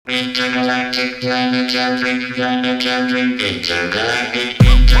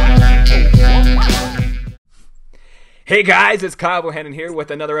Hey guys, it's Kyle Bohannon here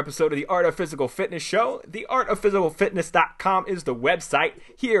with another episode of the Art of Physical Fitness Show. TheArtOfPhysicalFitness.com is the website.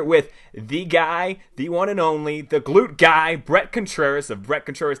 Here with the guy, the one and only, the glute guy, Bret Contreras of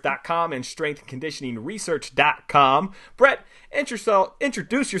BretContreras.com and StrengthConditioningResearch.com. Bret,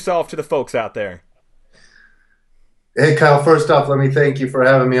 introduce yourself to the folks out there. Hey Kyle, first off, let me thank you for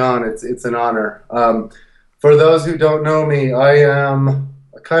having me on. It's an honor. For those who don't know me, I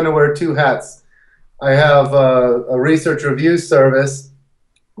kind of wear two hats. I have a research review service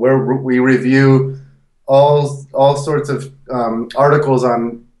where we review all sorts of articles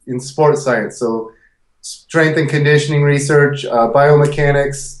in sports science. So strength and conditioning research,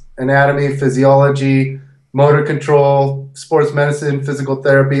 biomechanics, anatomy, physiology, motor control, sports medicine, physical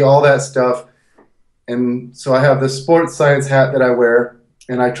therapy, all that stuff. And so I have the sports science hat that I wear,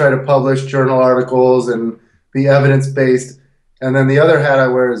 and I try to publish journal articles and be evidence-based. And then the other hat I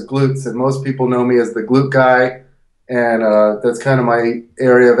wear is glutes, and most people know me as the glute guy, and that's kind of my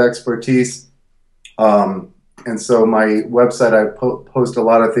area of expertise. And so my website, I post a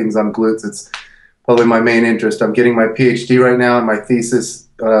lot of things on glutes. It's probably my main interest. I'm getting my PhD right now, and my thesis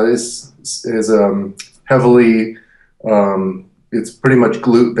is heavily, it's pretty much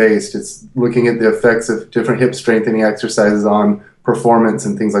glute-based. It's looking at the effects of different hip strengthening exercises on performance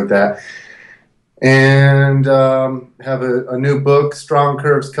and things like that. And have a new book, Strong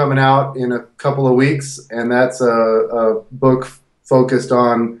Curves, coming out in a couple of weeks, and that's a book focused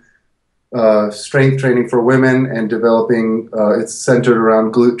on strength training for women and developing. It's centered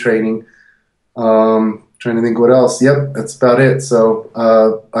around glute training. Trying to think what else. Yep, that's about it. So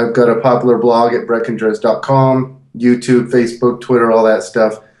I've got a popular blog at BretContreras.com, YouTube, Facebook, Twitter, all that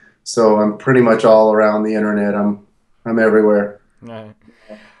stuff. So I'm pretty much all around the internet. I'm everywhere. All right.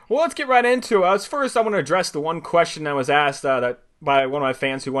 Well, let's get right into it. First, I want to address the one question that was asked by one of my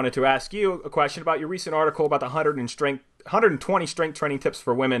fans who wanted to ask you a question about your recent article about the 120 strength training tips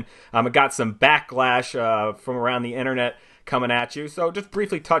for women. It got some backlash from around the internet coming at you. So just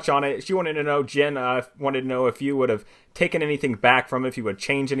briefly touch on it. She wanted to know, Jen wanted to know if you would have taken anything back from it, if you would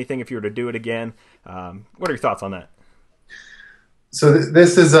change anything, if you were to do it again. What are your thoughts on that? So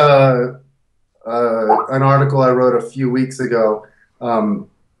this is an article I wrote a few weeks ago.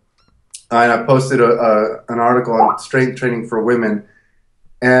 And I posted an article on strength training for women,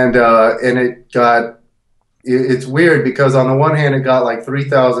 and it's weird because on the one hand it got like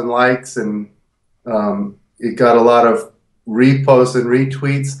 3,000 likes, and it got a lot of reposts and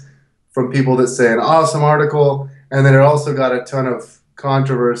retweets from people that say an awesome article, and then it also got a ton of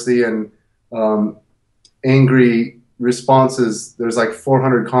controversy and angry responses. There's like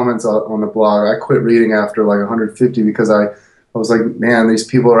 400 comments on the blog. I quit reading after like 150 because I was like, man, these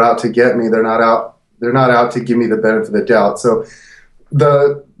people are out to get me. They're not out to give me the benefit of the doubt. So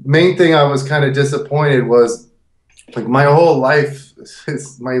the main thing I was kind of disappointed was, like, my whole life,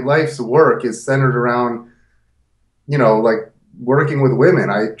 my life's work is centered around, like working with women.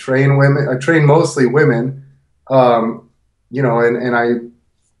 I train women. I train mostly women, and I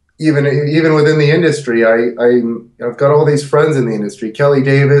even within the industry, I've got all these friends in the industry: Kelly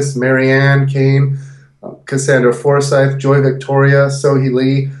Davis, Marianne Kane, Cassandra Forsyth, Joy Victoria, Sohee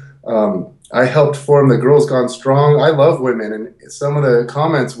Lee. I helped form the Girls Gone Strong. I love women, and some of the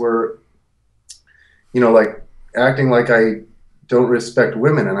comments were, like acting like I don't respect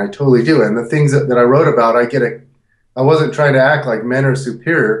women, and I totally do. And the things that I wrote about, I wasn't trying to act like men are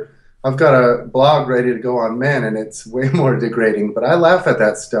superior. I've got a blog ready to go on men, and it's way more degrading, but I laugh at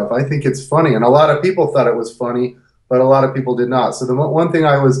that stuff. I think it's funny, and a lot of people thought it was funny, but a lot of people did not. So the one thing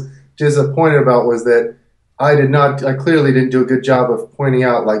I was disappointed about was that I clearly didn't do a good job of pointing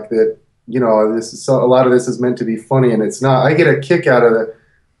out, like, that, a lot of this is meant to be funny, and it's not. I get a kick out of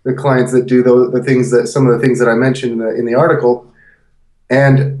the clients that do some of the things that I mentioned in the article,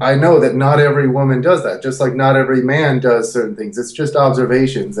 and I know that not every woman does that, just like not every man does certain things. It's just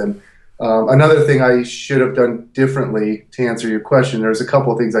observations. And another thing I should have done differently, to answer your question, there's a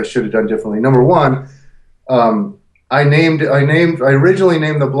couple of things I should have done differently. Number one, I originally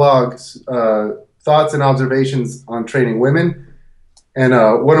named the blog Thoughts and Observations on Training Women, and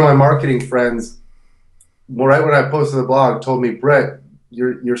one of my marketing friends, right when I posted the blog, told me, Bret,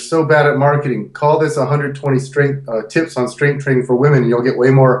 you're so bad at marketing. Call this 120 tips on strength training for women, and you'll get way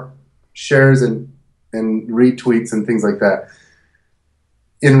more shares and retweets and things like that.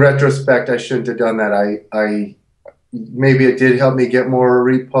 In retrospect, I shouldn't have done that. Maybe it did help me get more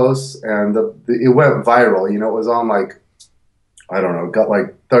reposts, and it went viral. It was on, like, I don't know, got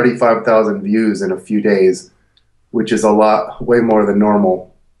like 35,000 views in a few days, which is a lot, way more than normal.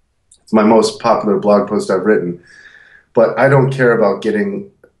 It's my most popular blog post I've written. But I don't care about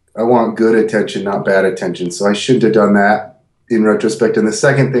I want good attention, not bad attention. So I shouldn't have done that in retrospect. And the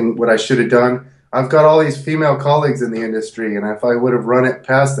second thing, what I should have done, I've got all these female colleagues in the industry, and if I would have run it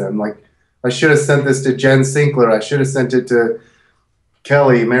past them, like I should have sent this to Jen Sinkler, I should have sent it to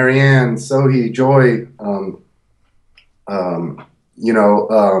Kelly, Marianne, Sohi, Joy,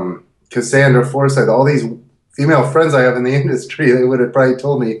 Cassandra Forsyth, all these female friends I have in the industry. They would have probably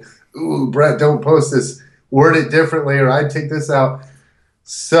told me, "Ooh, Brett, don't post this, word it differently, or I'd take this out."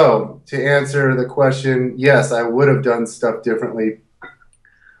 So to answer the question, yes, I would have done stuff differently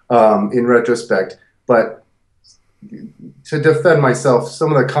in retrospect. But to defend myself,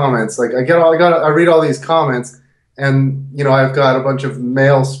 some of the comments, like I read all these comments, and I've got a bunch of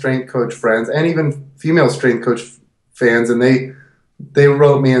male strength coach friends and even female strength coach fans, and they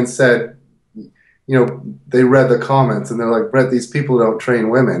wrote me and said, they read the comments and they're like, "Brett, these people don't train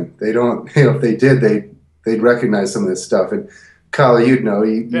women. They don't. If they did, they'd recognize some of this stuff." And Kyle, you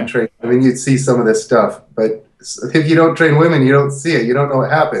train. I mean, you'd see some of this stuff, but if you don't train women, you don't see it. You don't know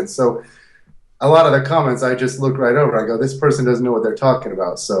what happens. So a lot of the comments, I just look right over. I go, this person doesn't know what they're talking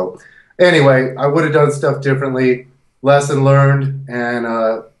about. So anyway, I would have done stuff differently. Lesson learned, and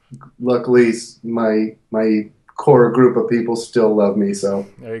luckily my core group of people still love me. So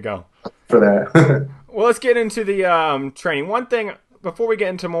there you go. For that. Well, let's get into the training. One thing before we get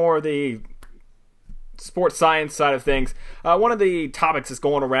into more of the sports science side of things, one of the topics that's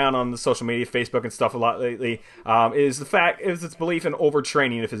going around on the social media, Facebook and stuff a lot lately, is its belief in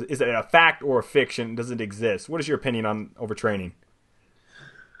overtraining. Is it a fact or a fiction? Does it exist? What is your opinion on overtraining?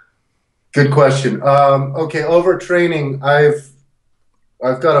 Good question. Okay, overtraining.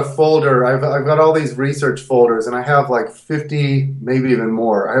 I've got a folder. I've got all these research folders, and I have like 50, maybe even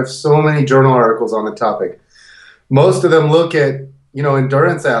more. I have so many journal articles on the topic. Most of them look at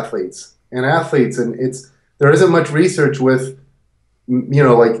endurance athletes, and there isn't much research with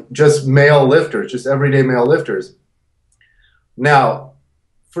like just male lifters, just everyday male lifters. Now,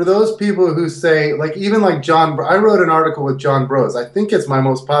 for those people who say, like, even like I wrote an article with John Bros. I think it's my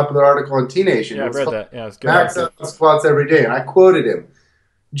most popular article on T Nation. Yeah, I've read that. Yeah, it's good. Max out squats every day, and I quoted him.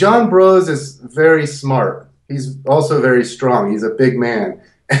 John Bros is very smart. He's also very strong. He's a big man,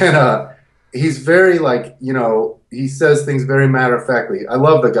 and he's very he says things very matter-of-factly. I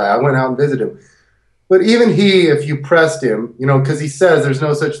love the guy. I went out and visited him. But even if you pressed him, because he says there's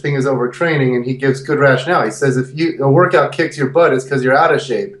no such thing as overtraining, and he gives good rationale. He says if a workout kicks your butt, it's because you're out of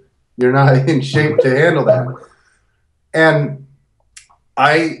shape. You're not in shape to handle that. And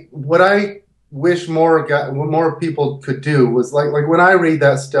what I wish more people could do was like when I read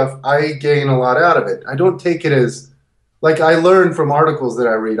that stuff, I gain a lot out of it. I don't take it as like I learn from articles that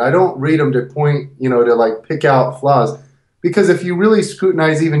I read. I don't read them to point, to like pick out flaws, because if you really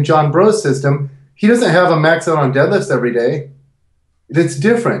scrutinize even John Bro's system, he doesn't have a max out on deadlifts every day. It's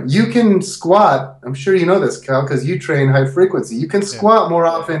different. You can squat. I'm sure you know this, Cal, because you train high frequency. You can squat more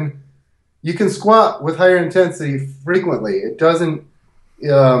often. You can squat with higher intensity frequently. It doesn't.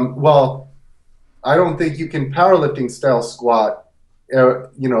 I don't think you can powerlifting style squat,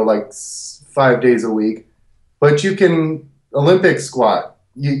 like 5 days a week, but you can Olympic squat.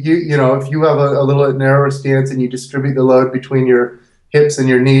 If you have a little narrower stance and you distribute the load between your hips and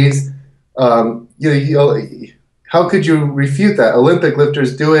your knees, how could you refute that? Olympic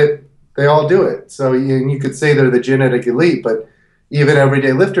lifters do it. They all do it. So you could say they're the genetic elite, but even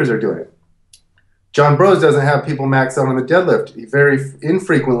everyday lifters are doing it. John Bros doesn't have people max out on the deadlift very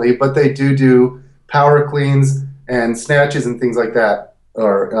infrequently, but they do power cleans and snatches and things like that,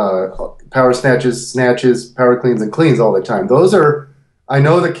 or power snatches, power cleans, and cleans all the time. I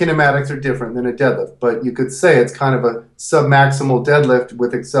know the kinematics are different than a deadlift, but you could say it's kind of a submaximal deadlift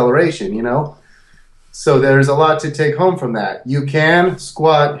with acceleration, So there's a lot to take home from that. You can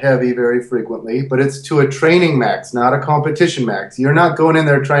squat heavy very frequently, but it's to a training max, not a competition max. You're not going in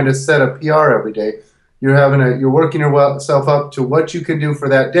there trying to set a PR every day. You're working yourself up to what you can do for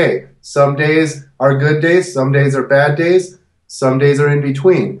that day. Some days are good days, some days are bad days, some days are in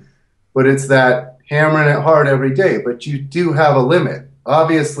between. But it's that hammering it hard every day, but you do have a limit.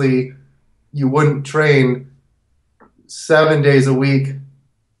 Obviously, you wouldn't train 7 days a week.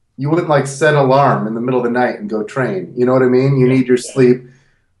 You wouldn't set an alarm in the middle of the night and go train. You know what I mean? You need your sleep.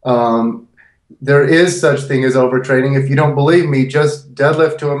 There is such thing as overtraining. If you don't believe me, just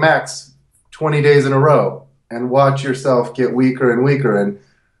deadlift to a max 20 days in a row and watch yourself get weaker and weaker.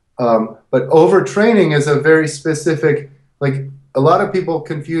 But overtraining is a very specific, a lot of people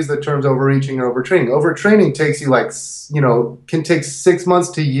confuse the terms overreaching and overtraining. Overtraining takes you can take 6 months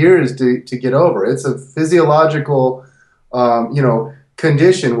to years to get over. It's a physiological,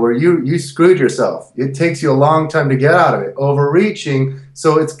 condition where you screwed yourself. It takes you a long time to get out of it. Overreaching,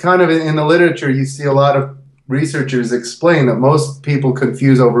 so it's kind of in the literature, you see a lot of researchers explain that most people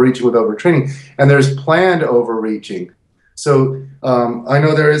confuse overreaching with overtraining, and there's planned overreaching. So I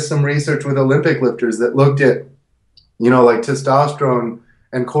know there is some research with Olympic lifters that looked at, like testosterone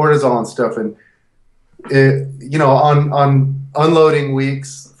and cortisol and stuff, and on unloading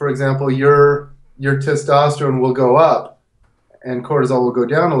weeks, for example, your testosterone will go up and cortisol will go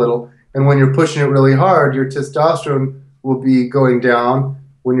down a little. And when you're pushing it really hard, your testosterone will be going down.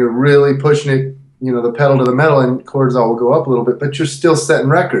 When you're really pushing it, the pedal to the metal, and cortisol will go up a little bit, but you're still setting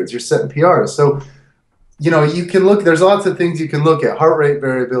records. You're setting PRs. So, you can look, there's lots of things you can look at: heart rate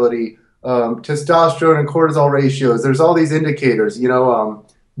variability, testosterone and cortisol ratios. There's all these indicators,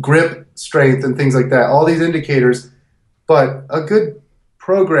 grip strength and things like that, all these indicators. But a good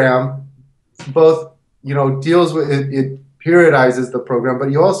program both, deals with it periodizes the program, but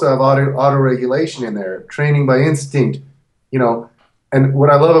you also have auto regulation in there, training by instinct, And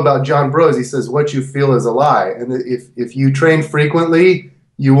what I love about John Bro is he says, what you feel is a lie. And if you train frequently,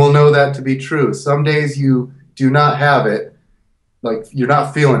 you will know that to be true. Some days you do not have it, like you're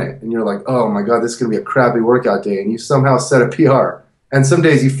not feeling it, and you're like, oh my God, this is going to be a crappy workout day, and you somehow set a PR. And some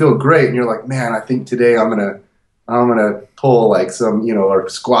days you feel great, and you're like, man, I think today I'm gonna pull like some, or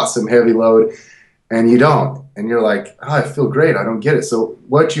squat some heavy load, and you don't, and you're like, oh, I feel great, I don't get it. So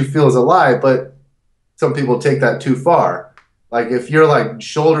what you feel is a lie, but some people take that too far. Like if your like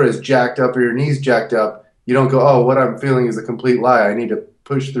shoulder is jacked up or your knee's jacked up, you don't go, oh, what I'm feeling is a complete lie, I need to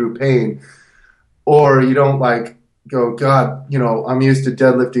push through pain. Or you don't like go, God, I'm used to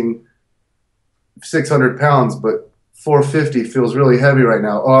deadlifting 600 pounds, but 450 feels really heavy right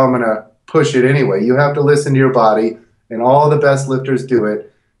now. Oh, I'm going to push it anyway. You have to listen to your body, and all the best lifters do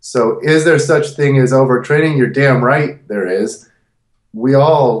it. So is there such thing as overtraining? You're damn right there is. We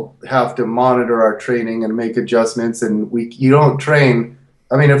all have to monitor our training and make adjustments, and you don't train.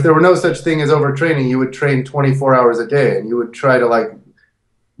 I mean, if there were no such thing as overtraining, you would train 24 hours a day, and you would try to like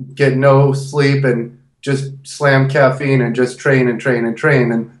get no sleep and just slam caffeine and just train and train and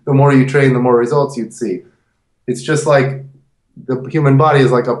train. And the more you train, the more results you'd see. It's just like the human body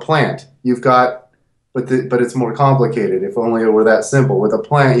is like a plant. You've got, but it's more complicated. If only it were that simple. With a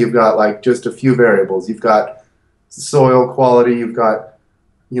plant, you've got like just a few variables. You've got soil quality, you've got,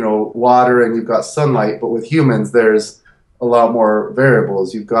 water, and you've got sunlight. But with humans, there's a lot more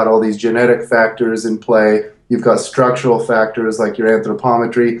variables. You've got all these genetic factors in play. You've got structural factors like your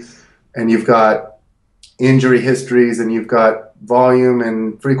anthropometry, and you've got injury histories, and you've got volume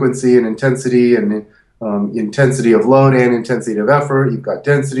and frequency and intensity, and intensity of load and intensity of effort. You've got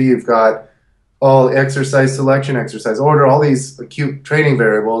density. You've got all exercise selection, exercise order, all these acute training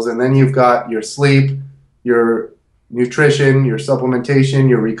variables. And then you've got your sleep, your nutrition, your supplementation,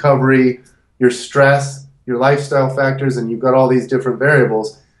 your recovery, your stress, your lifestyle factors, and you've got all these different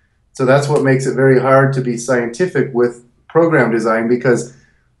variables. So that's what makes it very hard to be scientific with program design, because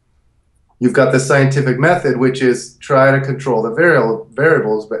you've got the scientific method, which is try to control the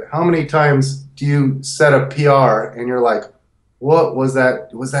variables, but how many times do you set a PR and you're like, what was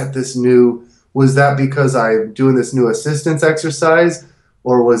that? Was that because I'm doing this new assistance exercise?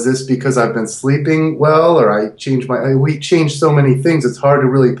 Or was this because I've been sleeping well? Or we changed so many things, it's hard to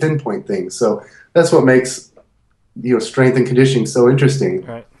really pinpoint things. So that's what makes, strength and conditioning so interesting.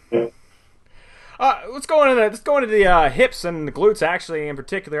 Right. Let's go into the hips and the glutes, actually, in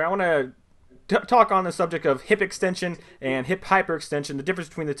particular. I want to talk on the subject of hip extension and hip hyperextension, the difference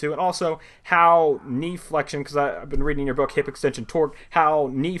between the two, and also how knee flexion, because I've been reading your book, Hip Extension Torque, how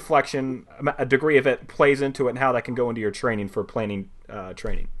knee flexion, a degree of it, plays into it, and how that can go into your training for planning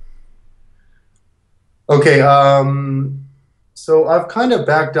training. Okay, so I've kind of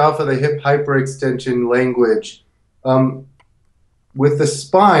backed off of the hip hyperextension language. With the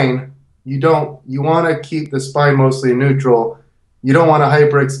spine, you want to keep the spine mostly neutral. You don't want to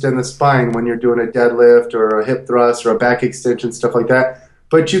hyperextend the spine when you're doing a deadlift or a hip thrust or a back extension, stuff like that.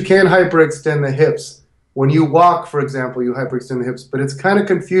 But you can hyperextend the hips. When you walk, for example, you hyperextend the hips, but it's kind of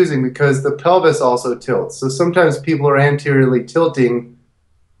confusing because the pelvis also tilts. So sometimes people are anteriorly tilting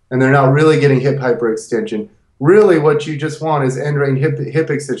and they're not really getting hip hyperextension. Really what you just want is end range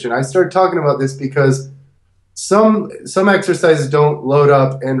hip extension. I started talking about this because some exercises don't load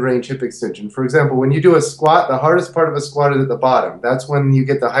up end range hip extension. For example, when you do a squat, the hardest part of a squat is at the bottom. That's when you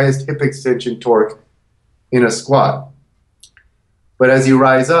get the highest hip extension torque in a squat. But as you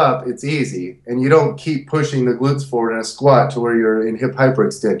rise up, it's easy, and you don't keep pushing the glutes forward in a squat to where you're in hip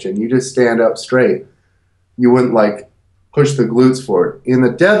hyperextension. You just stand up straight. You wouldn't like push the glutes forward. In the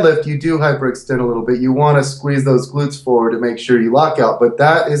deadlift, you do hyperextend a little bit. You want to squeeze those glutes forward to make sure you lock out, but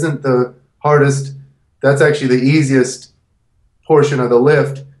that isn't the hardest. That's actually the easiest portion of the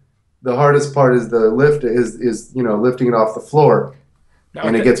lift. The hardest part is the lift is lifting it off the floor, Now,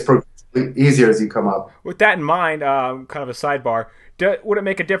 and it gets progressively easier as you come up. with that in mind, kind of a sidebar, would it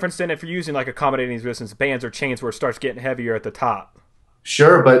make a difference then if you're using like accommodating resistance bands or chains where it starts getting heavier at the top?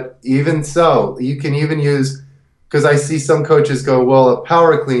 Sure, but even so, you can even use, because I see some coaches go, well, a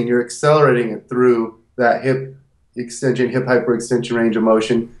power clean, you're accelerating it through that hip extension, hip hyperextension range of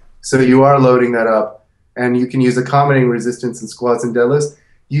motion. So you are loading that up, and you can use accommodating resistance in squats and deadlifts.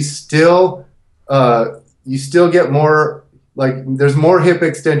 You still get more, like there's more hip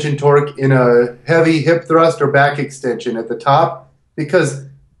extension torque in a heavy hip thrust or back extension at the top, because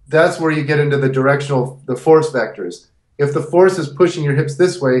that's where you get into the force vectors. If the force is pushing your hips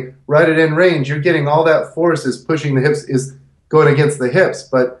this way, right at end range, you're getting all that force is pushing the hips, is going against the hips.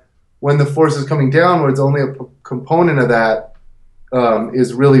 But when the force is coming downwards, only a component of that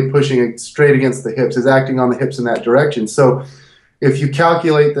is really pushing it straight against the hips, is acting on the hips in that direction. So if you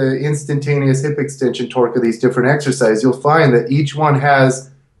calculate the instantaneous hip extension torque of these different exercises, you'll find that each one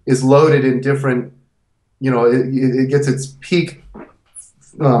is loaded in different, it gets its peak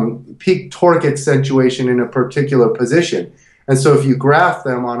torque accentuation in a particular position. And so if you graph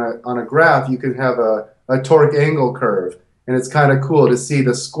them on a graph, you can have a torque angle curve. And it's kind of cool to see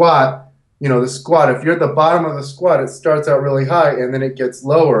the squat. If you're at the bottom of the squat, it starts out really high and then it gets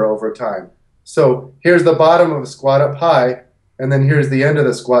lower over time. So here's the bottom of a squat up high, and then here's the end of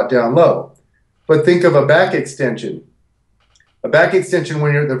the squat down low. But think of a back extension. A back extension,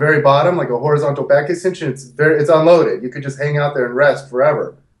 when you're at the very bottom, like a horizontal back extension, it's unloaded. You could just hang out there and rest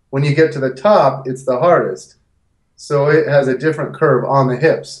forever. When you get to the top, it's the hardest. So it has a different curve on the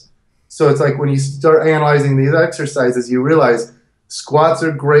hips. So it's like when you start analyzing these exercises, you realize squats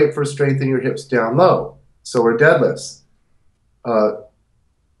are great for strengthening your hips down low. So are deadlifts.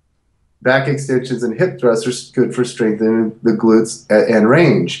 Back extensions and hip thrusts are good for strengthening the glutes and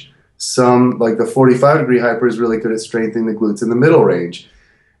range. Some, like the 45-degree hyper, is really good at strengthening the glutes in the middle range.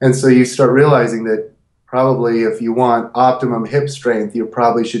 And so you start realizing that probably if you want optimum hip strength, you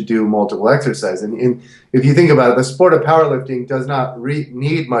probably should do multiple exercises. And if you think about it, the sport of powerlifting does not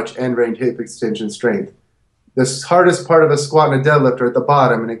need much end range hip extension strength. The hardest part of a squat and a deadlift are at the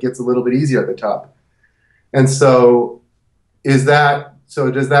bottom, and it gets a little bit easier at the top. And so does that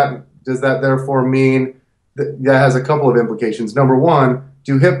therefore mean that has a couple of implications? Number one,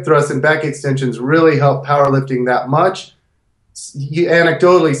 do hip thrusts and back extensions really help powerlifting that much?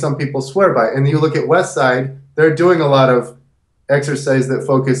 Anecdotally, some people swear by it. And you look at Westside, they're doing a lot of exercise that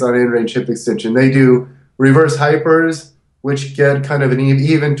focus on in-range hip extension. They do reverse hypers, which get kind of an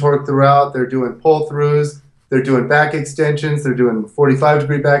even torque throughout. They're doing pull-throughs. They're doing back extensions. They're doing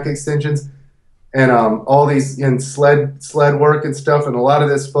 45-degree back extensions. And all these in sled work and stuff. And a lot of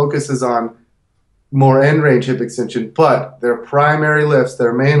this focuses on more end range hip extension, but their primary lifts,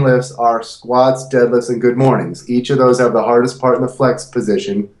 their main lifts, are squats, deadlifts, and good mornings. Each of those have the hardest part in the flex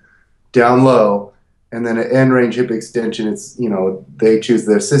position, down low, and then an end range hip extension, it's, they choose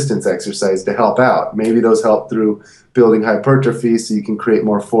the assistance exercise to help out. Maybe those help through building hypertrophy so you can create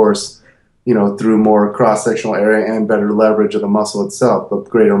more force, through more cross-sectional area and better leverage of the muscle itself, but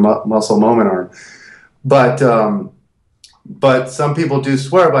greater muscle moment arm. But some people do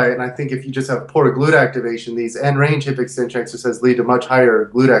swear by it, and I think if you just have poor glute activation, these end-range hip extension exercises lead to much higher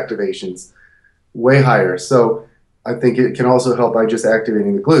glute activations, way higher. So I think it can also help by just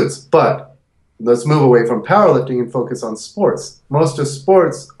activating the glutes. But let's move away from powerlifting and focus on sports. Most of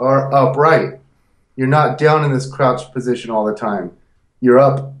sports are upright. You're not down in this crouched position all the time. You're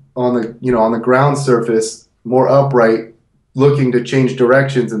up on the ground surface, more upright, looking to change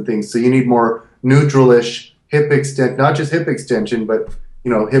directions and things. So you need more neutral-ish hip extent, not just hip extension, but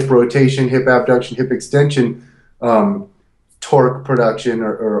hip rotation, hip abduction, hip extension, torque production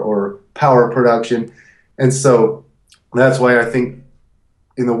or power production. And so that's why I think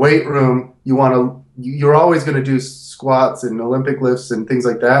in the weight room you're always going to do squats and Olympic lifts and things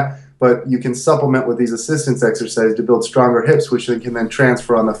like that, but you can supplement with these assistance exercises to build stronger hips, which they can then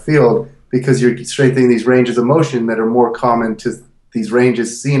transfer on the field because you're strengthening these ranges of motion that are more common to these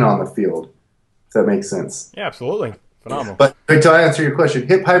ranges seen on the field. If that makes sense. Yeah, absolutely. Phenomenal. But to answer your question,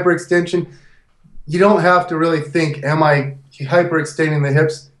 hip hyperextension, you don't have to really think, am I hyperextending the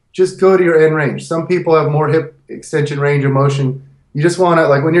hips? Just go to your end range. Some people have more hip extension range of motion. You just want to,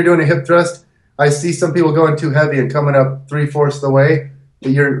 like when you're doing a hip thrust, I see some people going too heavy and coming up 3/4 of the way.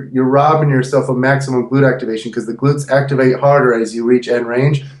 you're robbing yourself of maximum glute activation because the glutes activate harder as you reach end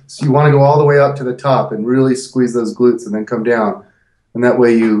range. So you want to go all the way up to the top and really squeeze those glutes and then come down. And that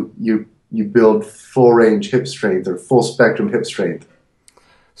way you build full range hip strength or full spectrum hip strength.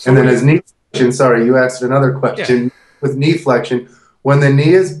 So and then as knee flexion, sorry, you asked another question. Yeah. With knee flexion, when the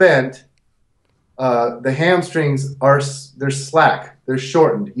knee is bent, the hamstrings they're slack, they're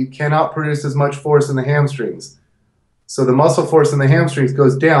shortened. You cannot produce as much force in the hamstrings. So the muscle force in the hamstrings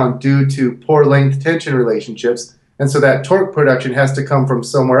goes down due to poor length tension relationships. And so that torque production has to come from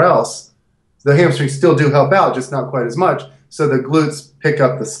somewhere else. The hamstrings still do help out, just not quite as much. So the glutes pick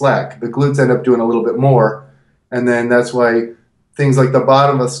up the slack. The glutes end up doing a little bit more. And then that's why things like the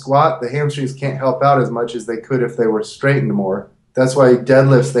bottom of a squat, the hamstrings can't help out as much as they could if they were straightened more. That's why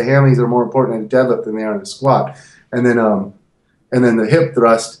deadlifts, the hammies are more important in a deadlift than they are in a squat. And then the hip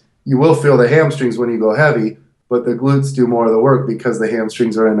thrust, you will feel the hamstrings when you go heavy, but the glutes do more of the work because the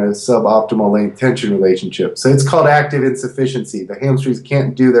hamstrings are in a suboptimal length tension relationship. So it's called active insufficiency. The hamstrings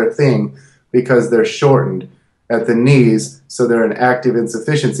can't do their thing because they're shortened at the knees, so they're in active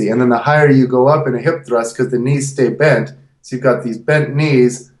insufficiency. And then the higher you go up in a hip thrust, because the knees stay bent, so you've got these bent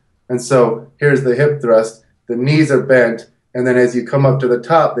knees, and so here's the hip thrust. The knees are bent, and then as you come up to the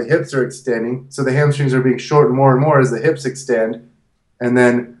top, the hips are extending, so the hamstrings are being shortened more and more as the hips extend, and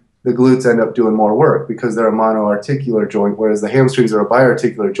then the glutes end up doing more work because they're a monoarticular joint, whereas the hamstrings are a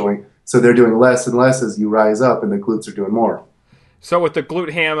biarticular joint, so they're doing less and less as you rise up, and the glutes are doing more. So with the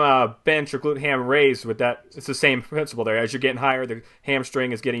glute ham bench or glute ham raise, it's the same principle there. As you're getting higher, the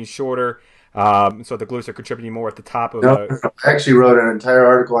hamstring is getting shorter, so the glutes are contributing more at the top of No, I actually wrote an entire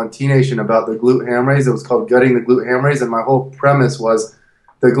article on T-Nation about the glute ham raise. It was called Gutting the Glute Ham Raise, and my whole premise was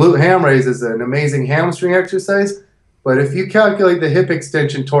the glute ham raise is an amazing hamstring exercise, but if you calculate the hip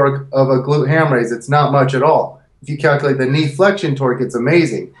extension torque of a glute ham raise, it's not much at all. If you calculate the knee flexion torque, it's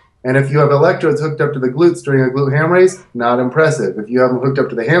amazing. And if you have electrodes hooked up to the glutes during a glute ham raise, not impressive. If you have them hooked up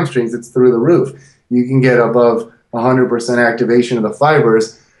to the hamstrings, it's through the roof. You can get above 100% activation of the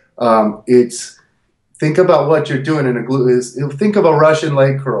fibers. Think about what you're doing in a glute. Think of a Russian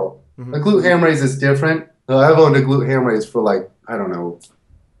leg curl. Mm-hmm. A glute ham raise is different. I've owned a glute ham raise for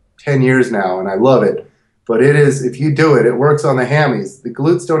 10 years now, and I love it. But it is, if you do it, it works on the hammies. The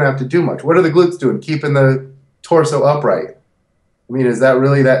glutes don't have to do much. What are the glutes doing? Keeping the torso upright. I mean, is that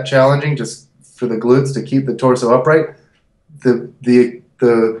really that challenging just for the glutes to keep the torso upright?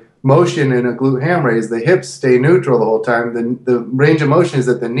 The motion in a glute ham raise, the hips stay neutral the whole time. The range of motion is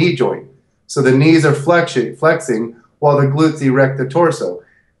at the knee joint. So the knees are flexing while the glutes erect the torso.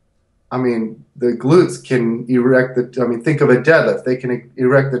 I mean, the glutes can erect think of a deadlift. They can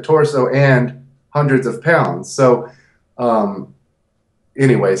erect the torso and hundreds of pounds. So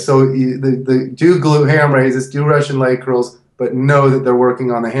anyway, do glute ham raises, do Russian leg curls, but know that they're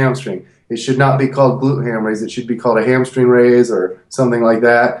working on the hamstring. It should not be called glute ham raise. It should be called a hamstring raise or something like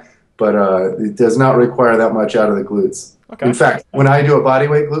that. But it does not require that much out of the glutes. Okay. In fact, when I do a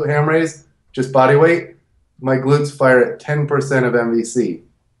bodyweight glute ham raise, just body weight, my glutes fire at 10% of MVC.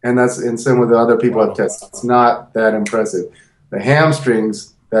 And that's in some of the other people I've tested. It's not that impressive. The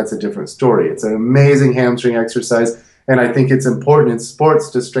hamstrings, that's a different story. It's an amazing hamstring exercise. And I think it's important in sports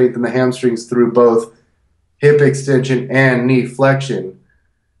to strengthen the hamstrings through both hip extension and knee flexion,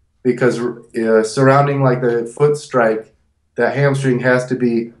 because surrounding like the foot strike, that hamstring has to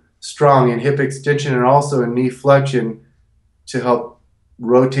be strong in hip extension and also in knee flexion to help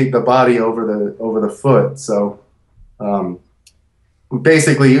rotate the body over the foot. So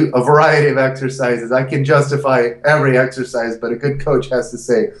basically a variety of exercises. I can justify every exercise, but a good coach has to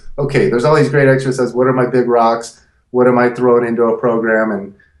say, okay, there's all these great exercises. What are my big rocks? What am I throwing into a program?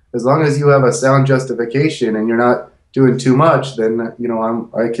 And as long as you have a sound justification and you're not doing too much, then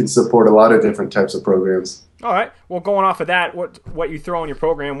I can support a lot of different types of programs. All right. Well, going off of that, what you throw in your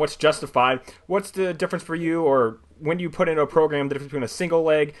program, what's justified? What's the difference for you, or when you put into a program, the difference between a single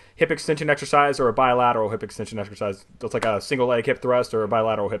leg hip extension exercise or a bilateral hip extension exercise? It's like a single leg hip thrust or a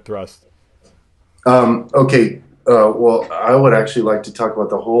bilateral hip thrust. Okay. Well, I would actually like to talk about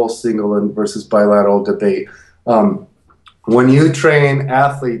the whole single versus bilateral debate. When you train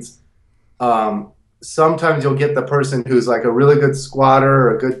athletes, sometimes you'll get the person who's like a really good squatter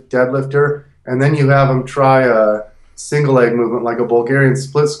or a good deadlifter, and then you have them try a single leg movement like a Bulgarian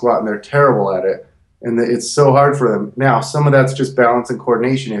split squat, and they're terrible at it. And it's so hard for them. Now, some of that's just balance and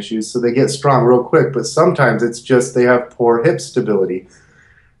coordination issues, so they get strong real quick, but sometimes it's just they have poor hip stability.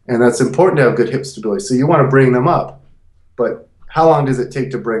 And that's important to have good hip stability. So you want to bring them up. But how long does it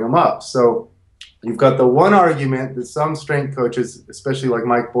take to bring them up? So you've got the one argument that some strength coaches, especially like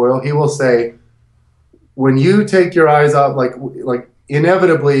Mike Boyle, he will say, when you take your eyes off, like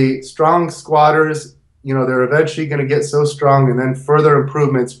inevitably, strong squatters, they're eventually going to get so strong, and then further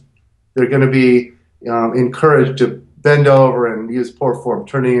improvements, they're going to be encouraged to bend over and use poor form,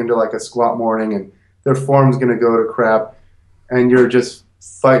 turning into like a squat morning, and their form's going to go to crap, and you're just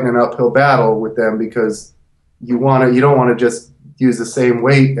fighting an uphill battle with them because you don't want to just use the same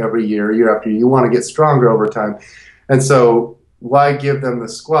weight every year after year. You want to get stronger over time. And so why give them the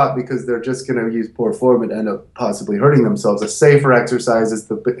squat? Because they're just going to use poor form and end up possibly hurting themselves. A safer exercise is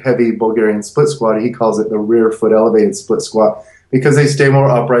the heavy Bulgarian split squat. He calls it the rear foot elevated split squat because they stay more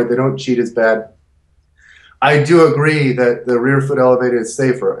upright. They don't cheat as bad. I do agree that the rear foot elevated is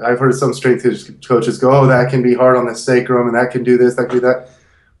safer. I've heard some strength coaches go, oh, that can be hard on the sacrum and that can do this, that can do that.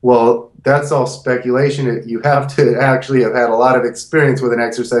 Well, that's all speculation. You have to actually have had a lot of experience with an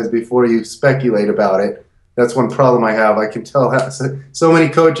exercise before you speculate about it. That's one problem I have. I can tell so many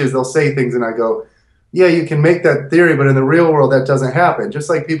coaches, they'll say things and I go, yeah, you can make that theory, but in the real world that doesn't happen. Just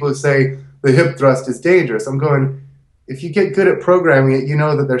like people who say the hip thrust is dangerous. I'm going, if you get good at programming it, you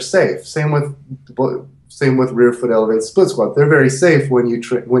know that they're safe. Same with rear foot elevated split squat. They're very safe when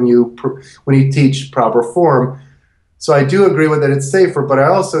you teach proper form. So I do agree with that it's safer, but I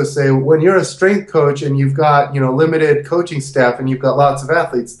also say when you're a strength coach and you've got limited coaching staff and you've got lots of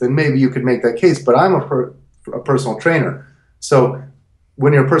athletes, then maybe you could make that case. But I'm a personal trainer, so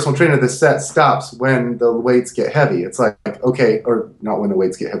when you're a personal trainer, the set stops when the weights get heavy. It's like, okay, or not when the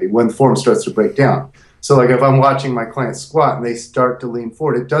weights get heavy, when form starts to break down. So like if I'm watching my client squat and they start to lean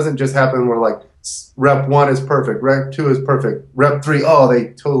forward, it doesn't just happen where like rep 1 is perfect, rep 2 is perfect, rep 3,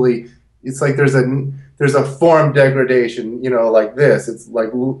 it's like there's a form degradation, like this. It's like,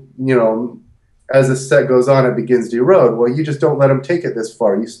 as the set goes on, it begins to erode. Well, you just don't let them take it this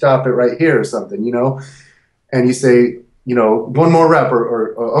far. You stop it right here or something, and you say, one more rep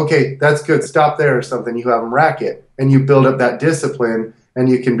or okay, that's good, stop there or something. You have them rack it and you build up that discipline and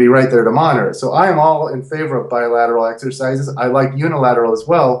you can be right there to monitor. So I am all in favor of bilateral exercises. I like unilateral as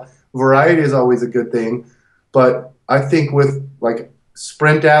well. Variety is always a good thing, but I think with like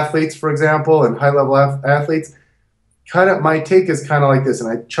sprint athletes, for example, and high-level athletes, my take is kind of like this,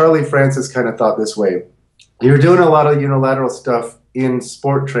 and Charlie Francis kind of thought this way. You're doing a lot of unilateral stuff in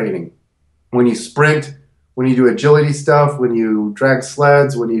sport training. When you sprint, when you do agility stuff, when you drag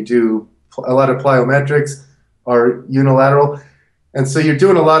sleds, when you do a lot of plyometrics are unilateral. And so you're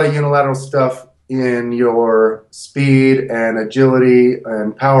doing a lot of unilateral stuff in your speed and agility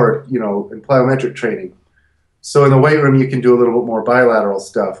and power, in plyometric training. So in the weight room, you can do a little bit more bilateral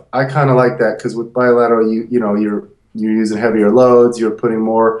stuff. I kind of like that because with bilateral, you're using heavier loads. You're putting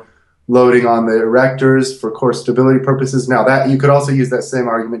more loading on the erectors for core stability purposes. Now that you could also use that same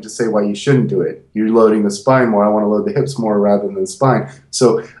argument to say why you shouldn't do it. You're loading the spine more. I want to load the hips more rather than the spine.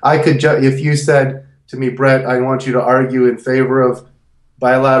 So I could, if you said to me, Brett, I want you to argue in favor of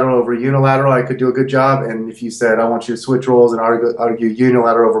bilateral over unilateral, I could do a good job. And if you said, I want you to switch roles and argue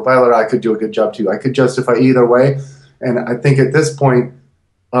unilateral over bilateral, I could do a good job too. I could justify either way. And I think at this point,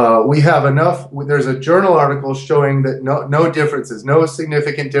 we have enough. There's a journal article showing that no differences, no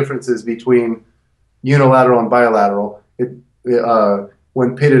significant differences between unilateral and bilateral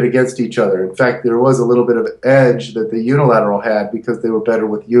when pitted against each other. In fact, there was a little bit of edge that the unilateral had because they were better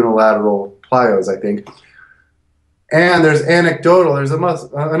with unilateral plyos, I think. And there's anecdotal. There's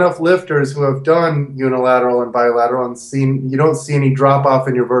enough lifters who have done unilateral and bilateral and you don't see any drop off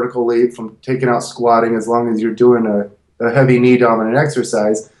in your vertical leap from taking out squatting as long as you're doing a heavy knee dominant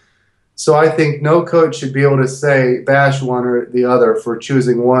exercise. So I think no coach should be able to bash one or the other for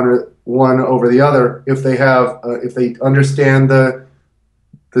choosing one over the other if they understand the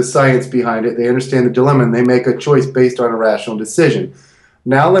science behind it, they understand the dilemma, and they make a choice based on a rational decision.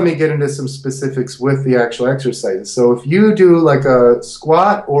 Now let me get into some specifics with the actual exercises. So if you do like a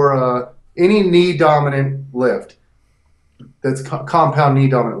squat or any knee dominant lift, that's compound knee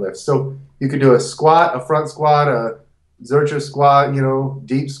dominant lift. So you could do a squat, a front squat, a Zercher squat,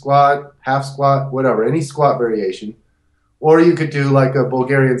 deep squat, half squat, whatever, any squat variation. Or you could do like a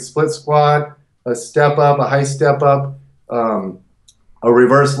Bulgarian split squat, a step up, a high step up, a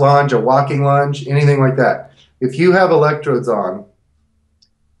reverse lunge, a walking lunge, anything like that. If you have electrodes on,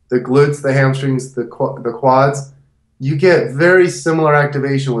 the glutes, the hamstrings, the quads, you get very similar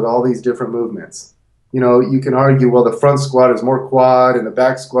activation with all these different movements. You can argue, well, the front squat is more quad and the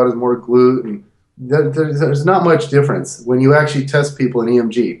back squat is more glute, and there's not much difference when you actually test people in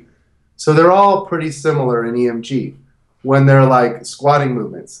EMG. So they're all pretty similar in EMG when they're like squatting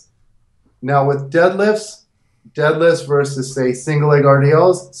movements. Now with deadlifts versus say single leg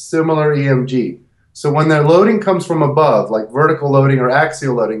RDLs, similar EMG. So when their loading comes from above, like vertical loading or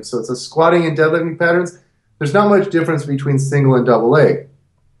axial loading, so it's a squatting and deadlifting patterns, there's not much difference between single and double leg.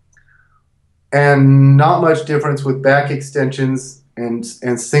 And not much difference with back extensions and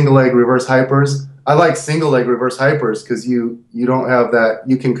single leg reverse hypers. I like single leg reverse hypers because you don't have that,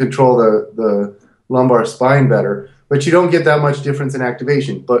 you can control the lumbar spine better, but you don't get that much difference in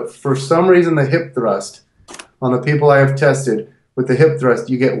activation. But for some reason, the hip thrust, on the people I have tested, with the hip thrust,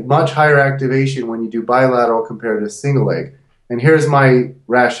 you get much higher activation when you do bilateral compared to single leg. And here's my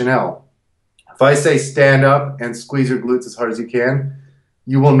rationale. If I say stand up and squeeze your glutes as hard as you can,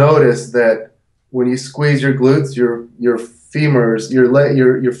 you will notice that when you squeeze your glutes, your femurs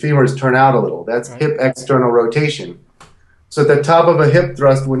turn out a little. That's right. Hip external rotation. So at the top of a hip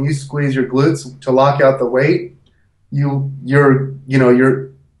thrust, when you squeeze your glutes to lock out the weight, your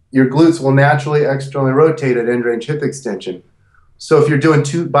glutes will naturally externally rotate at end range hip extension. So if you're doing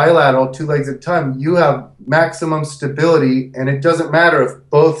bilateral, 2 legs at a time, you have maximum stability, and it doesn't matter if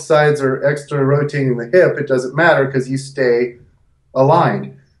both sides are externally rotating the hip. It doesn't matter because you stay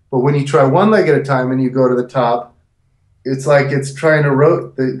aligned. But when you try 1 leg at a time and you go to the top, it's like it's trying to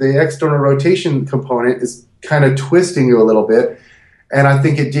the external rotation component is kind of twisting you a little bit, and I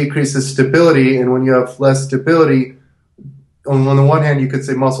think it decreases stability. And when you have less stability, on the one hand, you could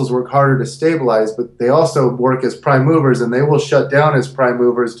say muscles work harder to stabilize, but they also work as prime movers, and they will shut down as prime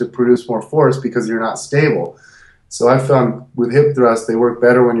movers to produce more force because you're not stable. So I found with hip thrust, they work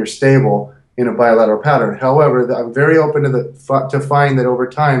better when you're stable in a bilateral pattern. However, I'm very open to find that over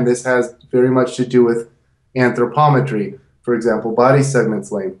time, this has very much to do with anthropometry, for example, body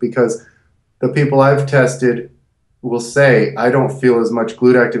segments length, because the people I've tested will say, I don't feel as much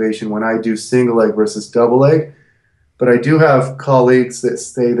glute activation when I do single leg versus double leg. But I do have colleagues that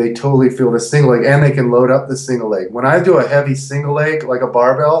say they totally feel the single leg, and they can load up the single leg. When I do a heavy single leg, like a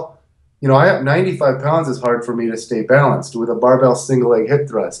barbell, I have 95 pounds is hard for me to stay balanced with a barbell single leg hip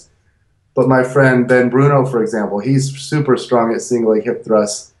thrust. But my friend Ben Bruno, for example, he's super strong at single leg hip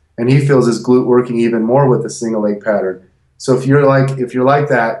thrusts, and he feels his glute working even more with the single leg pattern. So if you're like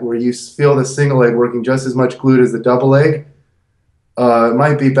that, where you feel the single leg working just as much glute as the double leg, it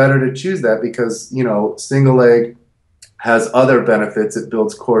might be better to choose that because, single leg has other benefits. It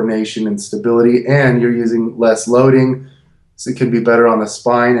builds coordination and stability, and you're using less loading, so it can be better on the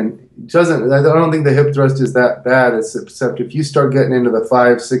spine. And I don't think the hip thrust is that bad, except if you start getting into the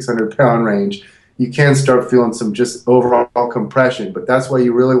 500-600 pound range, you can start feeling some just overall compression. But that's why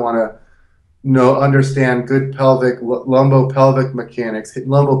you really want to understand good lumbo-pelvic mechanics,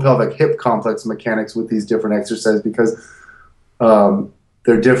 lumbo-pelvic hip complex mechanics with these different exercises, because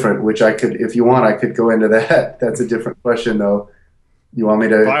they're different, which I could, if you want, I could go into that. That's a different question, though. You want me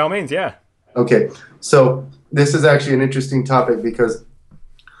to? By all means, yeah. Okay. So this is actually an interesting topic because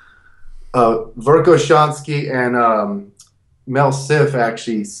Verko Shansky and Mel Sif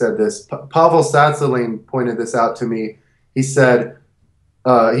actually said this. Pavel Tsatsouline pointed this out to me. He said,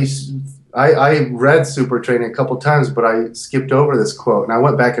 I read Super Training a couple times, but I skipped over this quote, and I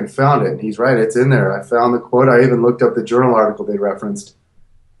went back and found it. And he's right, it's in there. I found the quote. I even looked up the journal article they referenced,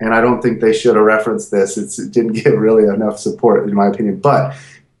 and I don't think they should have referenced this. It didn't get really enough support, in my opinion. But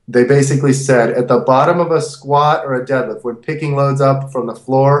they basically said at the bottom of a squat or a deadlift, when picking loads up from the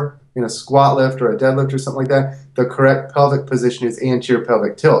floor in a squat lift or a deadlift or something like that, the correct pelvic position is anterior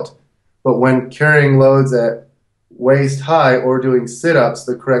pelvic tilt. But when carrying loads at waist high or doing sit-ups,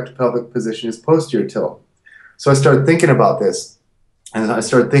 the correct pelvic position is posterior tilt. So I started thinking about this, and I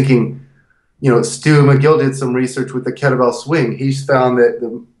started thinking, Stu McGill did some research with the kettlebell swing. He's found that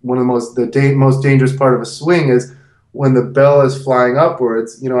one of the most dangerous part of a swing is when the bell is flying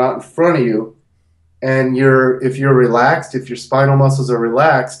upwards, out in front of you, and if you're relaxed, if your spinal muscles are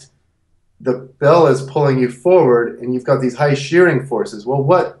relaxed, the bell is pulling you forward, and you've got these high shearing forces. Well,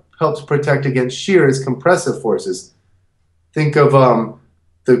 what helps protect against shear is compressive forces. Think of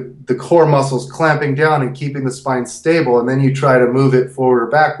the core muscles clamping down and keeping the spine stable, and then you try to move it forward or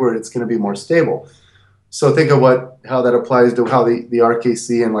backward, it's going to be more stable. So think of how that applies to how the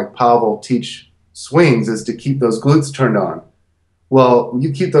RKC and like Pavel teach swings, is to keep those glutes turned on. Well,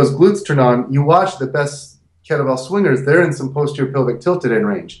 you keep those glutes turned on, you watch the best kettlebell swingers, they're in some posterior pelvic tilted end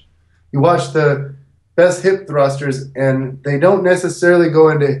range. You watch the best hip thrusters, and they don't necessarily go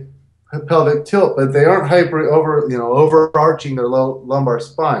into pelvic tilt, but they aren't overarching their low lumbar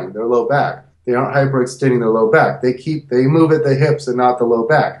spine, their low back. They aren't hyperextending their low back. They move at the hips and not the low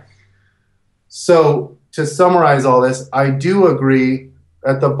back. So to summarize all this, I do agree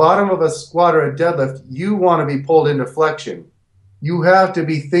at the bottom of a squat or a deadlift, you want to be pulled into flexion. You have to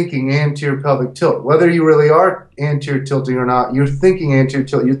be thinking anterior pelvic tilt. Whether you really are anterior tilting or not, you're thinking anterior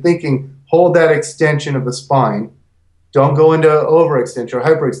tilt. You're thinking hold that extension of the spine, Don't go into overextension or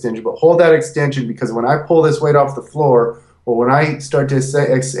hyperextension, but hold that extension, because when I pull this weight off the floor, or when I start to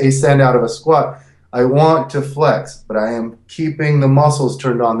ascend out of a squat, I want to flex, but I am keeping the muscles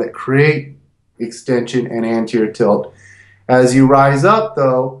turned on that create extension and anterior tilt. As you rise up,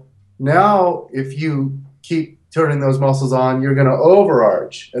 though, now if you keep turning those muscles on, you're going to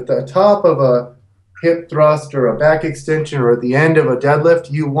overarch. At the top of a hip thrust or a back extension, or at the end of a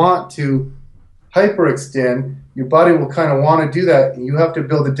deadlift, you want to hyperextend. Your body will kind of want to do that, and you have to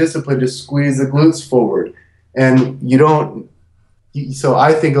build a discipline to squeeze the glutes forward. And you don't, so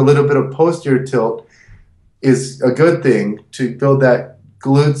I think a little bit of posterior tilt is a good thing to build that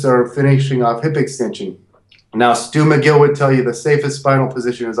glutes are finishing off hip extension. Now, Stu McGill would tell you the safest spinal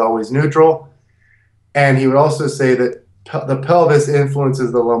position is always neutral, and he would also say that the pelvis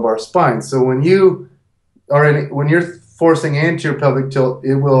influences the lumbar spine. So when you're forcing anterior pelvic tilt,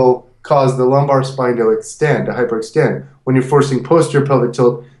 it will cause the lumbar spine to extend, to hyperextend. When you're forcing posterior pelvic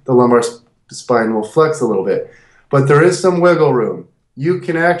tilt, the lumbar spine will flex a little bit. But there is some wiggle room. You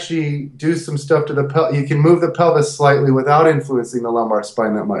can actually do some stuff to the pelvis. You can move the pelvis slightly without influencing the lumbar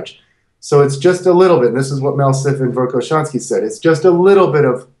spine that much. So it's just a little bit, and this is what Mel Siff and Verkhoshansky said, it's just a little bit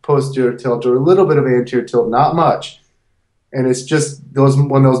of posterior tilt or a little bit of anterior tilt, not much. And it's just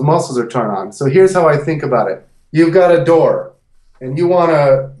when those muscles are turned on. So here's how I think about it. You've got a door, and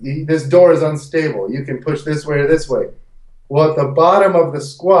this door is unstable. You can push this way or this way. Well, at the bottom of the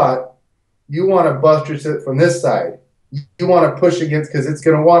squat, you want to buttress it from this side. You want to push against, because it's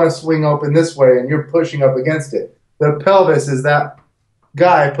going to want to swing open this way, and you're pushing up against it. The pelvis is that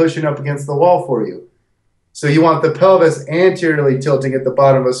guy pushing up against the wall for you. So you want the pelvis anteriorly tilting at the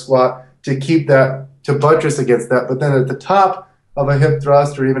bottom of a squat to keep that, to buttress against that. But then at the top of a hip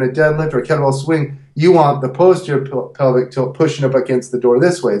thrust or even a deadlift or a kettlebell swing, you want the posterior pelvic tilt pushing up against the door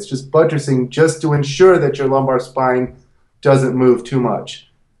this way. It's just buttressing just to ensure that your lumbar spine doesn't move too much.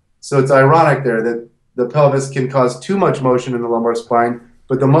 So it's ironic there that the pelvis can cause too much motion in the lumbar spine,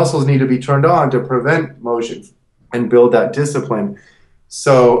 but the muscles need to be turned on to prevent motion and build that discipline.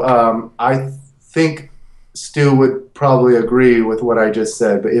 So I think Stu would probably agree with what I just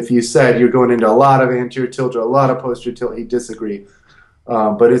said. But if you said you're going into a lot of anterior tilt or a lot of posterior tilt, he'd disagree.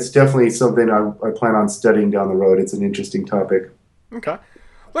 But it's definitely something I plan on studying down the road. It's an interesting topic. Okay.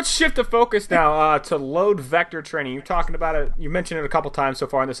 Let's shift the focus now to load vector training. You're talking about it. You mentioned it a couple times so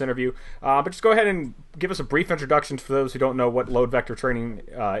far in this interview. But just go ahead and give us a brief introduction for those who don't know what load vector training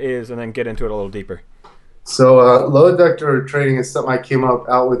is, and then get into it a little deeper. So load vector training is something I came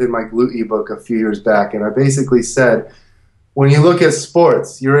out with in my Glute ebook a few years back. And I basically said, when you look at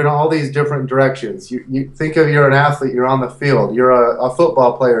sports, you're in all these different directions. You think of you're an athlete, you're on the field. You're a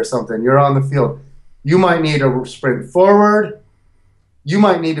football player or something, you're on the field. You might need to sprint forward. You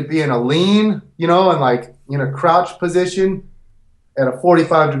might need to be in a lean, and like in a crouch position at a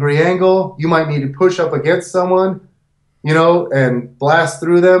 45-degree angle. You might need to push up against someone, and blast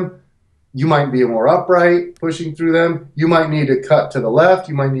through them. You might be more upright, pushing through them. You might need to cut to the left.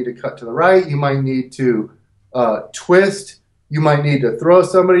 You might need to cut to the right. You might need to twist. You might need to throw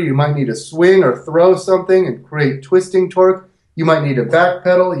somebody. You might need to swing or throw something and create twisting torque. You might need to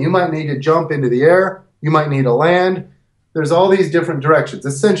backpedal. You might need to jump into the air. You might need to land. There's all these different directions.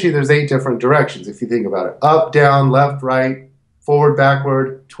 Essentially, there's 8 different directions if you think about it. Up, down, left, right, forward,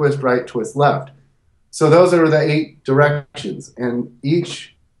 backward, twist right, twist left. So those are the 8 directions. And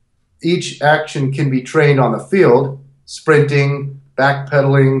each action can be trained on the field, sprinting,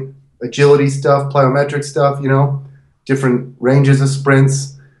 backpedaling, agility stuff, plyometric stuff, different ranges of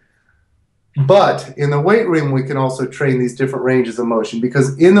sprints. But in the weight room, we can also train these different ranges of motion,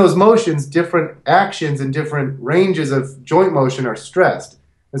 because in those motions, different actions and different ranges of joint motion are stressed.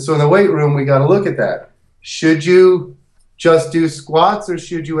 And so in the weight room, we got to look at that. Should you just do squats, or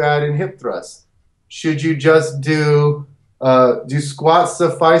should you add in hip thrusts? Should you just do squats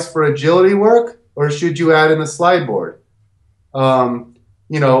suffice for agility work, or should you add in the slide board?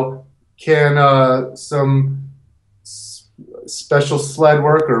 Can some special sled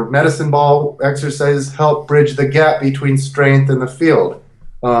work or medicine ball exercises help bridge the gap between strength and the field,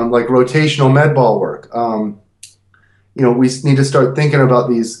 like rotational med ball work? We need to start thinking about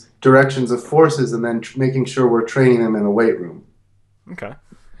these directions of forces and then making sure we're training them in the weight room. Okay.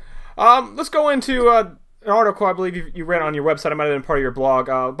 Let's go into an article I believe you read on your website. It might have been part of your blog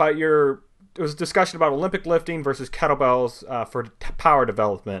about it was a discussion about Olympic lifting versus kettlebells for power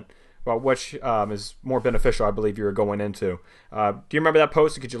development, about which is more beneficial, I believe you were going into. Do you remember that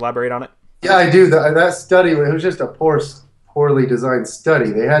post? Could you elaborate on it? Yeah, I do. That study, it was just a poorly designed study.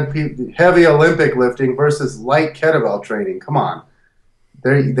 They had heavy Olympic lifting versus light kettlebell training. Come on.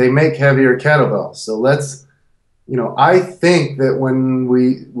 They make heavier kettlebells. So let's I think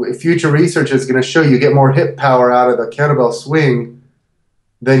that future research is going to show you get more hip power out of the kettlebell swing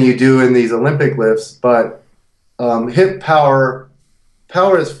than you do in these Olympic lifts. But hip power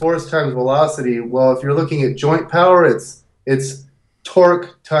is force times velocity. Well, if you're looking at joint power, it's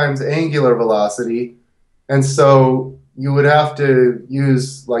torque times angular velocity, and so you would have to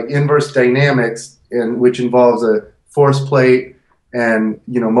use like inverse dynamics, which involves a force plate and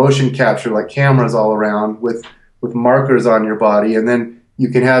motion capture like cameras all around with markers on your body, and then you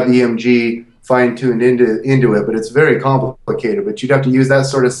can have EMG fine-tuned into it, but it's very complicated. But you'd have to use that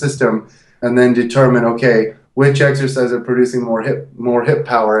sort of system and then determine, okay, which exercises are producing more hip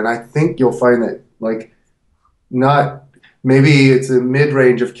power. And I think you'll find that like not maybe it's a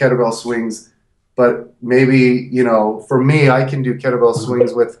mid-range of kettlebell swings, but maybe for me, I can do kettlebell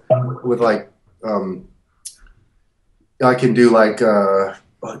swings with like I can do like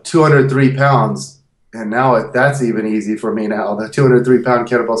 203 pounds. And now that's even easy for me now, the 203-pound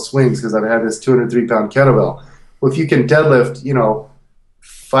kettlebell swings, because I've had this 203-pound kettlebell. Well, if you can deadlift,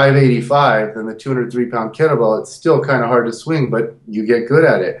 585, then the 203-pound kettlebell, it's still kind of hard to swing, but you get good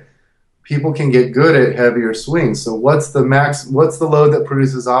at it. People can get good at heavier swings. So what's the load that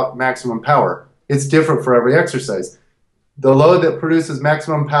produces maximum power? It's different for every exercise. The load that produces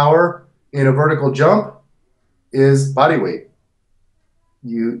maximum power in a vertical jump is body weight.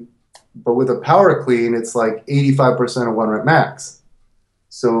 But with a power clean, it's like 85% of 1 rep max.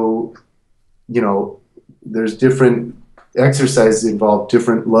 So, there's different exercises involve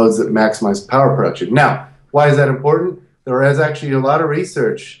different loads that maximize power production. Now, why is that important? There is actually a lot of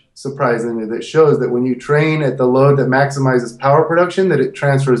research, surprisingly, that shows that when you train at the load that maximizes power production, that it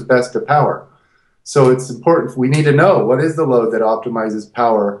transfers best to power. So it's important. We need to know what is the load that optimizes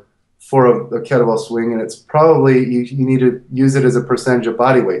power for a kettlebell swing, and it's probably you need to use it as a percentage of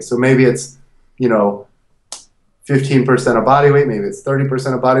body weight. So maybe it's 15% of body weight, maybe it's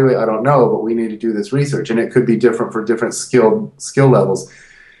 30% of body weight. I don't know, but we need to do this research, and it could be different for different skill levels.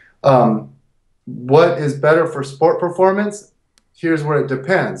 What is better for sport performance? Here's where it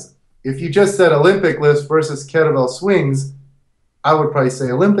depends. If you just said Olympic lifts versus kettlebell swings, I would probably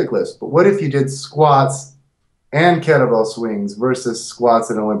say Olympic lifts. But what if you did squats and kettlebell swings versus squats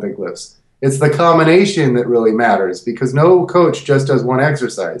and Olympic lifts? It's the combination that really matters, because no coach just does one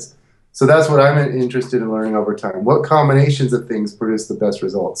exercise. So that's what I'm interested in learning over time. What combinations of things produce the best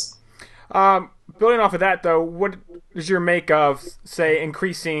results? Building off of that, though, what is your make of, say,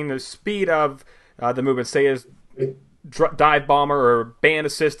 increasing the speed of the movement, say, as dive bomber or band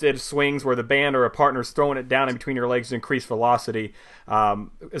assisted swings where the band or a partner is throwing it down in between your legs to increase velocity,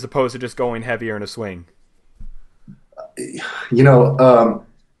 as opposed to just going heavier in a swing?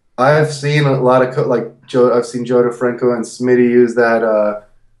 I've seen a lot of I've seen Joe DeFranco and Smitty use that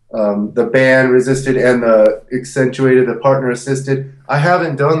the band resisted and the accentuated, the partner assisted. I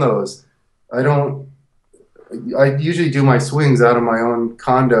haven't done those. I usually do my swings out of my own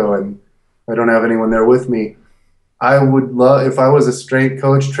condo, and I don't have anyone there with me. I would love, if I was a strength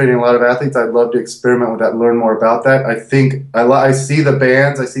coach training a lot of athletes, I'd love to experiment with that and learn more about that. I think I see the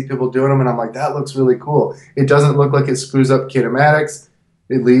bands, I see people doing them, and I'm like, that looks really cool. It doesn't look like it screws up kinematics.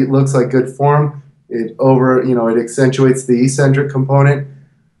 It looks like good form. It accentuates the eccentric component.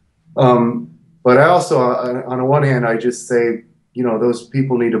 But I also, on the one hand, I just say, those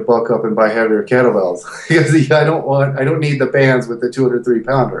people need to buck up and buy heavier kettlebells because I don't need the bands with the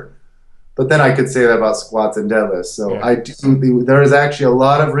 203-pounder. But then I could say that about squats and deadlifts. So yeah. There is actually a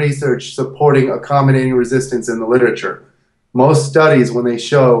lot of research supporting accommodating resistance in the literature. Most studies, when they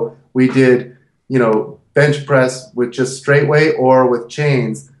show we did, bench press with just straight weight or with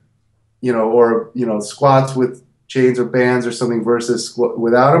chains, or squats with chains or bands or something versus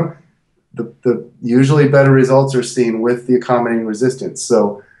without them, the usually better results are seen with the accommodating resistance.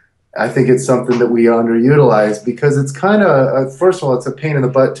 So I think it's something that we underutilize because it's kind of, first of all, it's a pain in the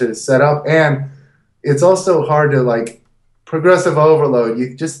butt to set up, and it's also hard to progressive overload.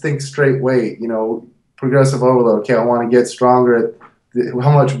 You just think straight weight, progressive overload. Okay, I want to get stronger at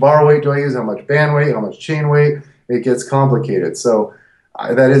how much bar weight do I use, how much band weight, how much chain weight. It gets complicated. So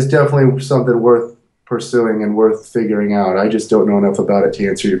that is definitely something worth pursuing and worth figuring out. I just don't know enough about it to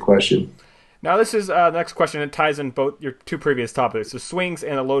answer your question. Now, this is the next question. It ties in both your two previous topics, the swings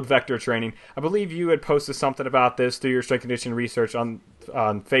and the load vector training. I believe you had posted something about this through your strength conditioning research on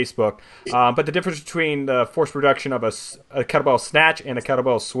Facebook. But the difference between the force production of a kettlebell snatch and a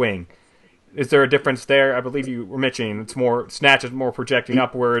kettlebell swing, is there a difference there? I believe you were mentioning it's more snatch is more projecting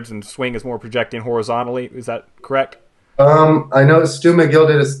upwards and swing is more projecting horizontally. Is that correct? I know Stu McGill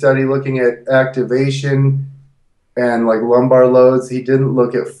did a study looking at activation and lumbar loads. He didn't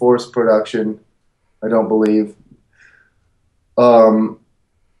look at force production, I don't believe. Um,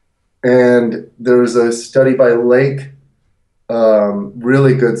 and there's a study by Lake,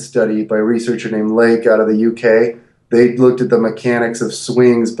 really good study by a researcher named Lake out of the UK. They looked at the mechanics of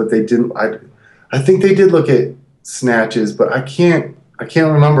swings, but they didn't. I think they did look at snatches, but I can't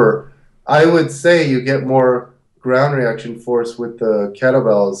remember. I would say you get more ground reaction force with the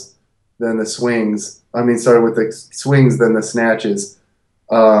kettlebells than the swings. I mean, sorry, with the swings than the snatches.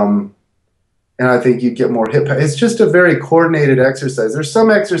 Um, and I think you get more hip. It's just a very coordinated exercise. There's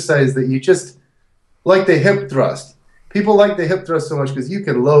some exercise that you just like the hip thrust. People like the hip thrust so much because you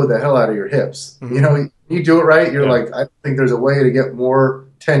can load the hell out of your hips. Mm-hmm. You know, you do it right, you're Yeah. like, I think there's a way to get more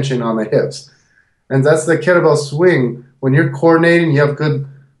tension on the hips. And that's the kettlebell swing. When you're coordinating, you have good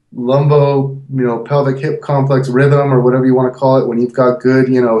lumbo, pelvic hip complex rhythm or whatever you want to call it. When you've got good,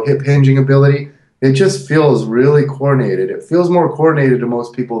 hip hinging ability, it just feels really coordinated. It feels more coordinated to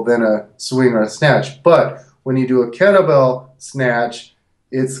most people than a swing or a snatch. But when you do a kettlebell snatch,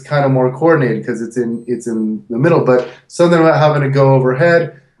 it's kind of more coordinated because it's in the middle. But something about having to go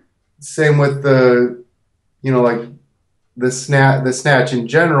overhead. Same with like the snatch in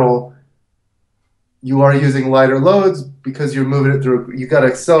general. You are using lighter loads because you're moving it through. You got to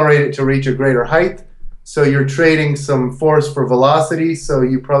accelerate it to reach a greater height. So you're trading some force for velocity. So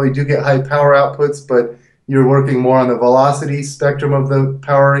you probably do get high power outputs, but you're working more on the velocity spectrum of the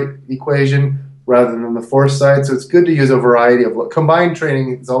power equation rather than the force side. So it's good to use a variety of combined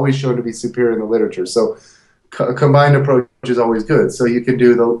training is always shown to be superior in the literature. So a combined approach is always good. So you can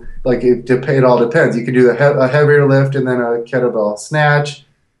do it all depends. You can do a heavier lift and then a kettlebell snatch,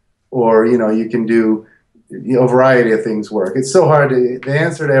 or you can do a variety of things work. It's so hard to. The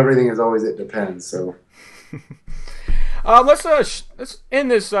answer to everything is always it depends. So. Let's end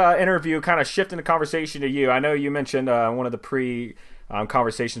this interview kind of shifting the conversation to you. I know you mentioned one of the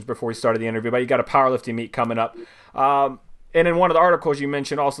conversations before we started the interview, but you got a powerlifting meet coming up. And in one of the articles you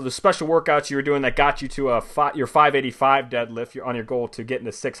mentioned also the special workouts you were doing that got you to your 585 deadlift on your goal to get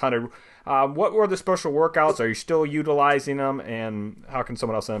into 600. What were the special workouts? Are you still utilizing them? And how can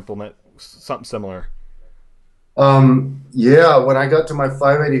someone else implement something similar? Yeah, when I got to my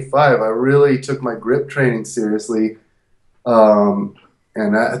 585, I really took my grip training seriously. And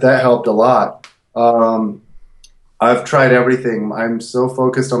that helped a lot. I've tried everything. I'm so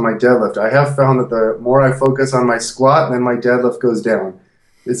focused on my deadlift. I have found that the more I focus on my squat, then my deadlift goes down.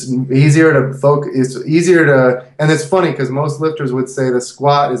 It's easier to focus. It's easier to, and it's funny because most lifters would say the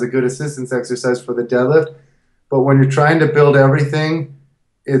squat is a good assistance exercise for the deadlift, but when you're trying to build everything,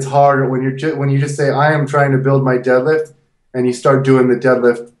 it's harder when you just say I am trying to build my deadlift, and you start doing the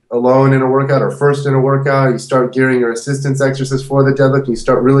deadlift alone in a workout or first in a workout. You start gearing your assistance exercises for the deadlift, and you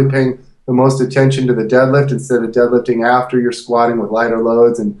start really paying the most attention to the deadlift instead of deadlifting after you're squatting with lighter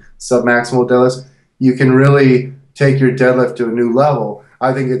loads and submaximal deadlifts. You can really take your deadlift to a new level.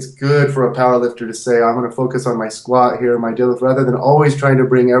 I think it's good for a power lifter to say, I'm going to focus on my squat here, my deadlift, rather than always trying to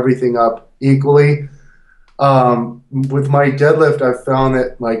bring everything up equally. With my deadlift, I've found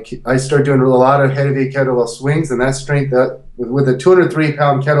that I start doing a lot of heavy kettlebell swings, and that strength that with a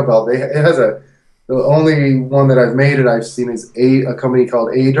 203-pound kettlebell, it has the only one that I've seen is a company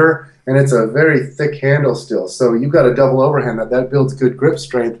called Ader, and it's a very thick handle still. So you've got a double overhand that builds good grip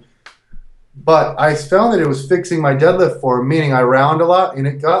strength. But I found that it was fixing my deadlift form, meaning I round a lot, and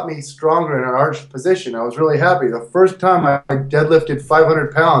it got me stronger in an arched position. I was really happy. The first time I deadlifted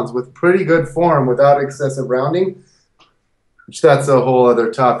 500 pounds with pretty good form without excessive rounding, which that's a whole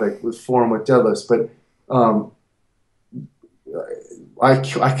other topic with form with deadlifts. But I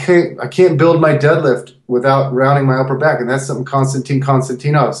can't build my deadlift without rounding my upper back, and that's something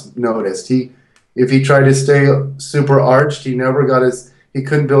Konstantinos noticed. If he tried to stay super arched, he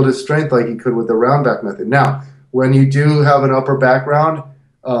couldn't build his strength like he could with the round back method. Now, when you do have an upper back round,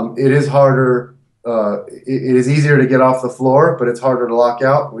 it is harder. It is easier to get off the floor, but it's harder to lock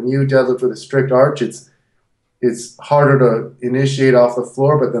out. When you deadlift with a strict arch, it's harder to initiate off the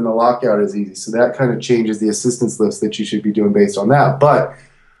floor, but then the lockout is easy. So that kind of changes the assistance lifts that you should be doing based on that. But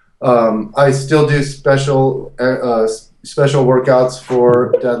I still do special workouts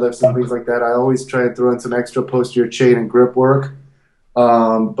for deadlifts and things like that. I always try and throw in some extra posterior chain and grip work.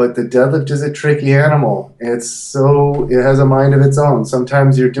 But the deadlift is a tricky animal. It has a mind of its own.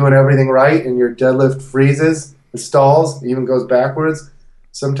 Sometimes you're doing everything right and your deadlift freezes, it stalls, even goes backwards.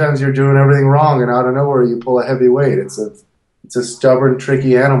 Sometimes you're doing everything wrong, and out of nowhere you pull a heavy weight. It's a stubborn,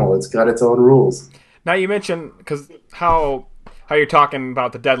 tricky animal. It's got its own rules. Now you mentioned how you're talking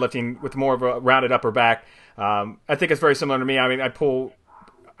about the deadlifting with more of a rounded upper back. I think it's very similar to me. I mean, I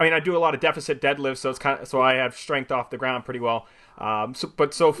I mean, I do a lot of deficit deadlifts, so it's so I have strength off the ground pretty well. So for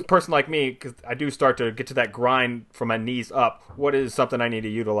a person like me, because I do start to get to that grind from my knees up, what is something I need to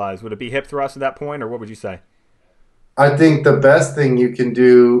utilize? Would it be hip thrust at that point, or what would you say? I think the best thing you can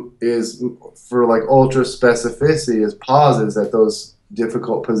do is for like ultra specificity is pauses at those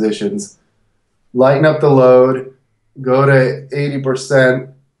difficult positions. Lighten up the load, go to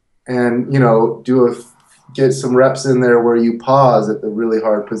 80%, and get some reps in there where you pause at the really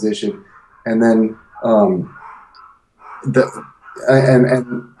hard position, and then the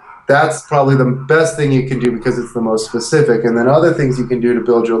and that's probably the best thing you can do because it's the most specific. And then other things you can do to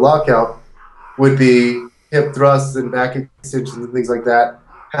build your lockout would be hip thrusts and back extensions and things like that.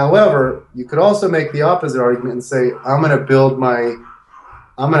 However, you could also make the opposite argument and say, I'm going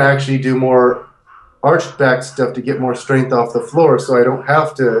to actually do more arched back stuff to get more strength off the floor, so I don't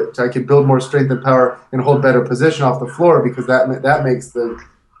have to. I can build more strength and power and hold better position off the floor because that makes the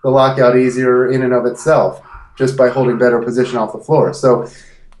lockout easier in and of itself just by holding better position off the floor. So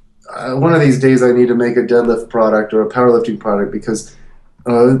one of these days I need to make a deadlift product or a powerlifting product because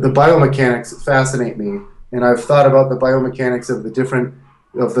the biomechanics fascinate me, and I've thought about the biomechanics of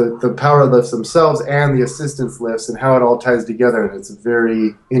the power lifts themselves and the assistance lifts and how it all ties together, and it's a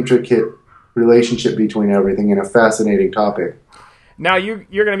very intricate relationship between everything and a fascinating topic. Now you're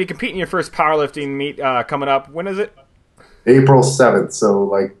going to be competing in your first powerlifting meet coming up. When is it? April 7th, so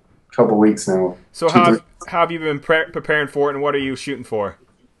like a couple weeks now. So how have you been preparing for it, and what are you shooting for?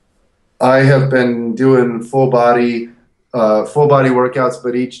 I have been doing full body workouts,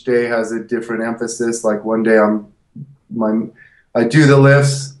 but each day has a different emphasis. Like one day I do the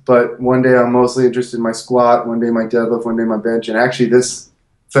lifts, but one day I'm mostly interested in my squat, one day my deadlift, one day my bench, and actually this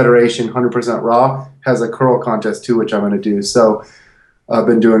Federation 100% Raw has a curl contest too, which I'm going to do. So I've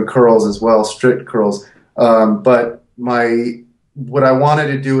been doing curls as well, strict curls. But what I wanted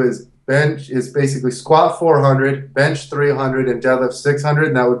to do is basically squat 400, bench 300, and deadlift 600,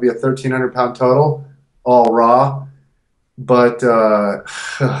 and that would be a 1,300 pound total, all raw. But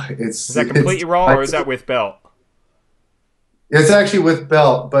is that completely raw, or is that with belt? It's actually with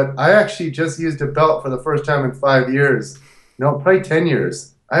belt, but I actually just used a belt for the first time in 5 years. No, probably 10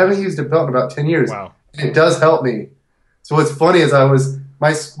 years. I haven't used a belt in about 10 years. Wow. It does help me. So what's funny is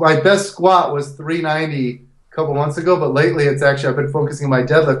my best squat was 390 a couple months ago, but lately I've been focusing on my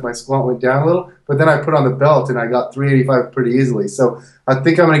deadlift. My squat went down a little, but then I put on the belt and I got 385 pretty easily. So I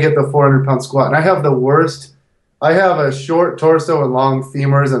think I'm going to get the 400 pound squat. And I have a short torso and long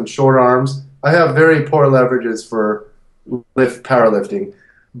femurs and short arms. I have very poor leverages for powerlifting,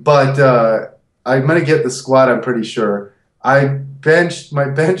 but I'm going to get the squat, I'm pretty sure. My bench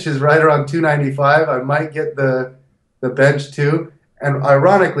is right around 295. I might get the bench too. And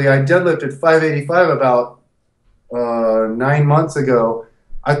ironically, I deadlifted 585 about 9 months ago.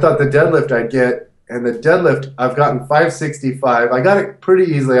 I thought the deadlift I'd get, and the deadlift I've gotten 565. I got it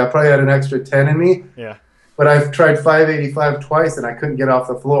pretty easily. I probably had an extra 10 in me. Yeah. But I've tried 585 twice and I couldn't get off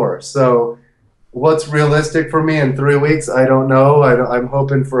the floor. So what's realistic for me in 3 weeks? I don't know. I'm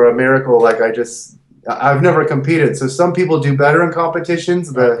hoping for a miracle. I've never competed. So some people do better in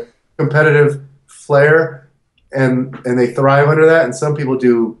competitions, the competitive flair, and they thrive under that. And some people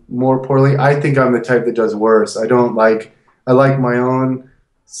do more poorly. I think I'm the type that does worse. I like my own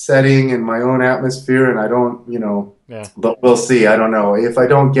setting and my own atmosphere, and I don't, Yeah. But we'll see. I don't know. If I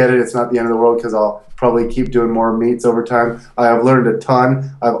don't get it, it's not the end of the world because I'll probably keep doing more meets over time. I have learned a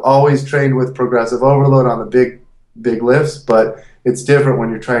ton. I've always trained with progressive overload on the big lifts, but it's different when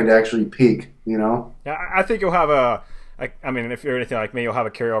you're trying to actually peak, Yeah, I think you'll have if you're anything like me, you'll have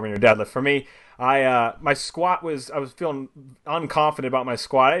a carryover in your deadlift. For me, my squat I was feeling unconfident about my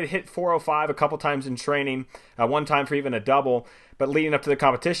squat. I hit 405 a couple times in training, one time for even a double, but leading up to the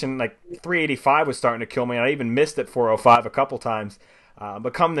competition, like 385 was starting to kill me. I even missed at 405 a couple times.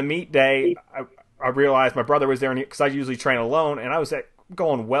 But come the meet day, I realized my brother was there because I usually train alone, and I was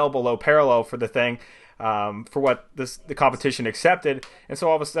going well below parallel for the thing. For what the competition accepted. And so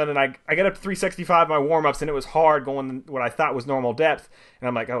all of a sudden I get up to 365 my warm-ups, and it was hard going what I thought was normal depth. And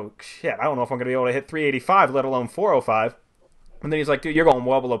I'm like, oh, shit, I don't know if I'm going to be able to hit 385, let alone 405. And then he's like, dude, you're going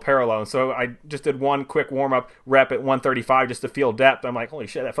well below parallel. And so I just did one quick warm-up rep at 135 just to feel depth. I'm like, holy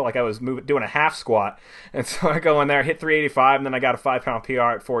shit, I felt like I was doing a half squat. And so I go in there, hit 385, and then I got a 5-pound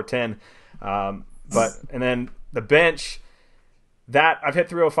PR at 410. And then the bench, that I've hit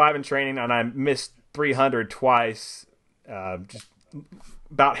 305 in training, and I missed 300 twice, just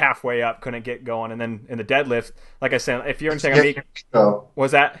about halfway up, couldn't get going. And then in the deadlift, like I said, if you're anything on me,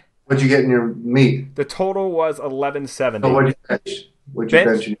 was that? What'd you get in your meet? The total was 1170. Oh, what'd you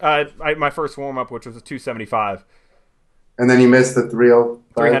bench? My first warm up, which was a 275. And then you missed the 305.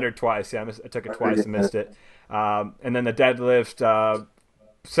 300 twice. Yeah, I took it twice and missed it. And then the deadlift,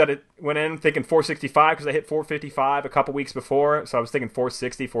 went in thinking 465 because I hit 455 a couple weeks before. So I was thinking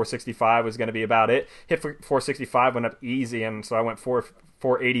 460, 465 was going to be about it. Hit 465, went up easy. And so I went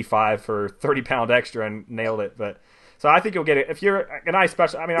 485 for 30-pound extra and nailed it. But so I think you'll get it. If you're, and I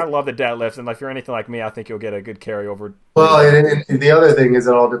love the deadlifts. And if you're anything like me, I think you'll get a good carryover. Well, and the other thing is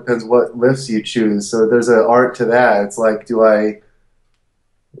it all depends what lifts you choose. So there's an art to that. It's like, like,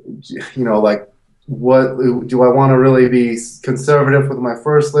 what do I want to really be conservative with my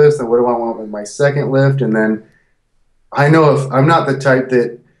first lift, and what do I want with my second lift? And then I know if I'm not the type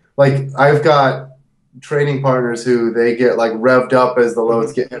that, like, I've got training partners who they get like revved up as the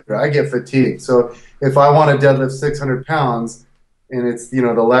loads get heavier. I get fatigued. So if I want to deadlift 600 pounds and it's, the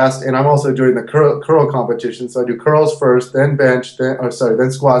last, and I'm also doing the curl competition. So I do curls first, then bench,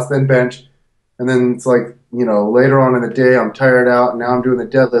 then squats, then bench. And then it's like, later on in the day, I'm tired out and now I'm doing the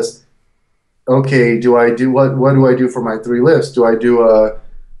deadlifts. Okay, what do I do for my 3 lifts? Do I do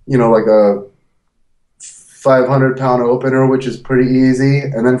like a 500-pound opener, which is pretty easy?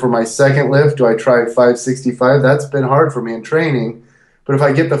 And then for my second lift, do I try 565? That's been hard for me in training. But if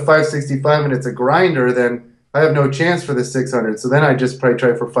I get the 565 and it's a grinder, then I have no chance for the 600. So then I just probably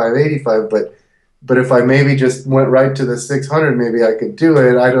try for 585. But if I maybe just went right to the 600, maybe I could do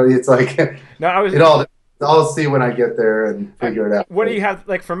it. It's like, I'll see when I get there and figure it out. What do you have,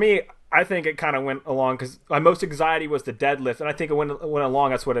 like, for me, I think it kind of went along because my most anxiety was the deadlift, and I think it went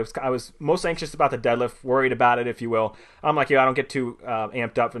along. That's what it was. I was most anxious about the deadlift, worried about it, if you will. I'm like you, I don't get too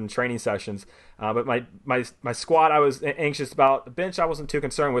amped up in training sessions. But my squat, I was anxious about. The bench, I wasn't too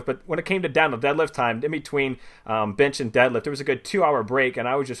concerned with. But when it came to down to deadlift time, in between bench and deadlift, there was a good 2-hour break, and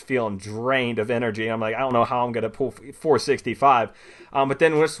I was just feeling drained of energy. I'm like, I don't know how I'm going to pull 465. But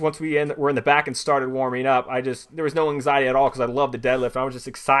then once were in the back and started warming up, there was no anxiety at all because I loved the deadlift. I was just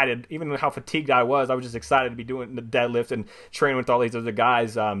excited, even how fatigued I was was just excited to be doing the deadlift and training with all these other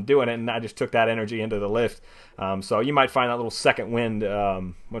guys doing it, and I just took that energy into the lift. So you might find that little second wind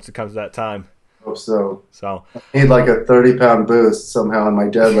once it comes to that time. Hope so. I need like a 30-pound boost somehow in my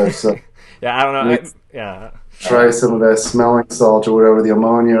deadlift. So yeah, I don't know. Try some of that smelling salt or whatever, the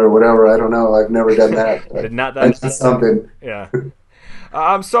ammonia or whatever. I don't know. I've never done that. That's something. Yeah.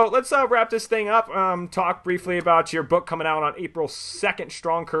 So let's wrap this thing up. Talk briefly about your book coming out on April 2nd,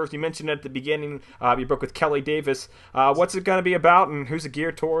 Strong Curves. You mentioned it at the beginning, your book with Kelly Davis. What's it going to be about, and who's it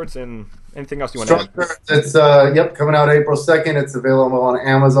geared towards, and anything else you want to add? Curves, it's coming out April 2nd. It's available on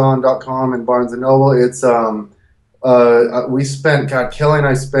Amazon.com and Barnes & Noble. It's Kelly and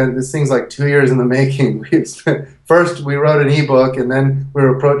I spent, this thing's like 2 years in the making. First we wrote an ebook, and then we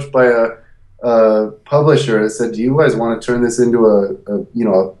were approached by a publisher that said, do you guys want to turn this into a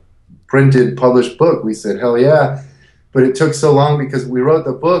printed published book? We said, hell yeah. But it took so long because we wrote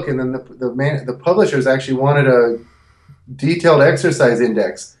the book, and then the publishers actually wanted a detailed exercise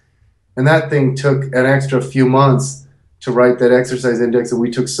index, and that thing took an extra few months to write that exercise index, and we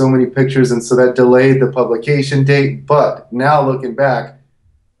took so many pictures, and so that delayed the publication date. But now looking back,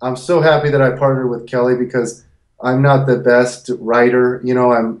 I'm so happy that I partnered with Kelly because I'm not the best writer,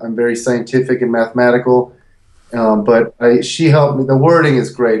 I'm very scientific and mathematical, but she helped me. The wording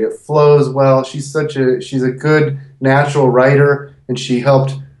is great; it flows well. She's a good natural writer, and she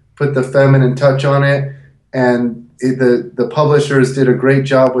helped put the feminine touch on it. And the publishers did a great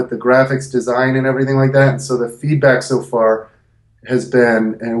job with the graphics design and everything like that. And so the feedback so far has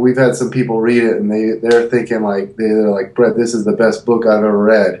been, and we've had some people read it, and they're thinking they're like, Brett, this is the best book I've ever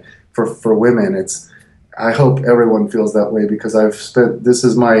read for women. I hope everyone feels that way because this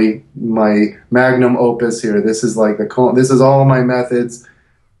is my magnum opus here. This is this is all my methods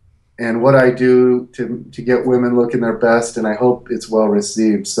and what I do to get women looking their best, and I hope it's well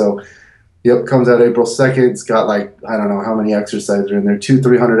received. So, comes out April 2nd. It's got I don't know how many exercises are in there,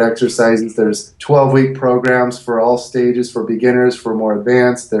 200-300 exercises. There's 12-week programs for all stages, for beginners, for more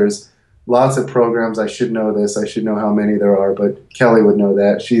advanced. There's lots of programs. I should know this. I should know how many there are, but Kelly would know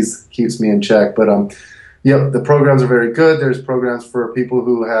that. She keeps me in check. But the programs are very good. There's programs for people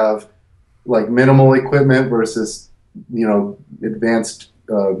who have minimal equipment versus advanced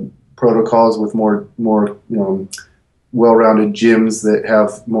protocols with more well-rounded gyms that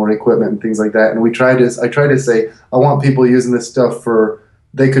have more equipment and things like that. And I try to say I want people using this stuff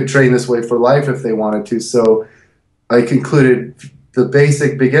they could train this way for life if they wanted to. So I concluded the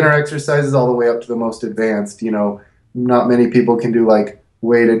basic beginner exercises all the way up to the most advanced. Not many people can do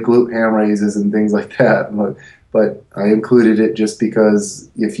weighted glute ham raises and things like that. But I included it just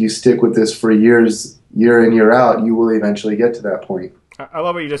because if you stick with this for years, year in, year out, you will eventually get to that point. I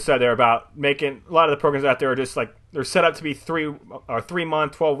love what you just said there about making a lot of the programs out there are just like they're set up to be 3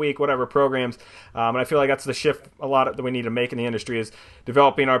 month, 12-week, whatever programs. And I feel like that's the shift a lot that we need to make in the industry is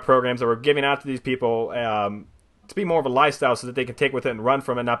developing our programs that we're giving out to these people to be more of a lifestyle so that they can take with it and run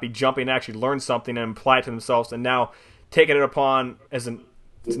from it, not be jumping and actually learn something and apply it to themselves. And now taking it upon as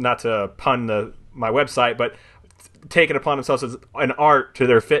not to pun my website, but take it upon themselves as an art to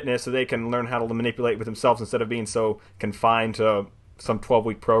their fitness so they can learn how to manipulate with themselves instead of being so confined to some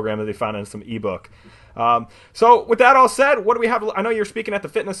 12-week program that they found in some ebook. So with that all said, what do we have? I know you're speaking at the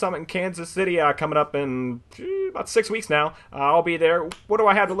Fitness Summit in Kansas City coming up in about 6 weeks now. I'll be there. What do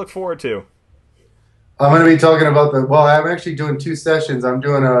I have to look forward to? I'm going to be talking about I'm actually doing 2 sessions. I'm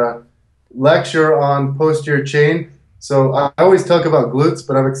doing a lecture on posterior chain. So I always talk about glutes,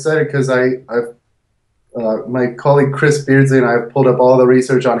 but I'm excited because my colleague Chris Beardsley and I have pulled up all the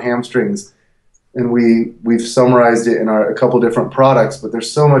research on hamstrings, and we've summarized it in a couple different products. But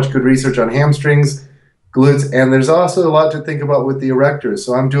there's so much good research on hamstrings, glutes, and there's also a lot to think about with the erectors.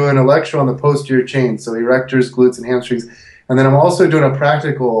 So I'm doing a lecture on the posterior chain, so erectors, glutes, and hamstrings, and then I'm also doing a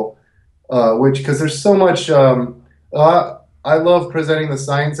practical, because there's so much. I love presenting the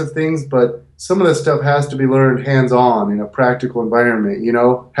science of things, but some of this stuff has to be learned hands-on in a practical environment.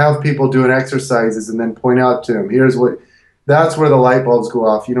 Have people doing exercises and then point out to them, that's where the light bulbs go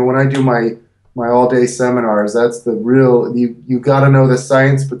off. When I do my all-day seminars, that's the real, you got to know the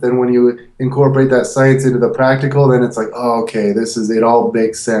science, but then when you incorporate that science into the practical, then it's like, oh, okay, it all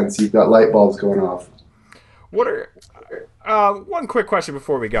makes sense. You've got light bulbs going off. What are, one quick question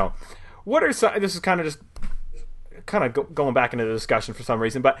before we go. This is kind of going back into the discussion for some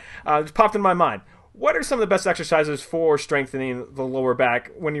reason, but it popped in my mind. What are some of the best exercises for strengthening the lower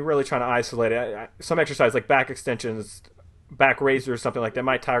back when you're really trying to isolate it? Some exercise like back extensions, back raisers, or something like that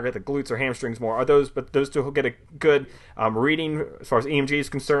might target the glutes or hamstrings more. But those two will get a good reading as far as EMG is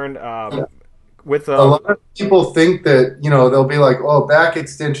concerned. With a lot of people think that they'll be like, oh, back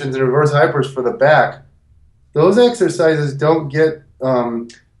extensions and reverse hypers for the back. Those exercises don't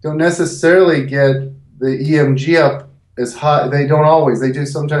necessarily get the EMG up as high. They don't always. They do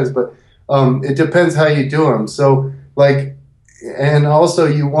sometimes, but it depends how you do them. So, and also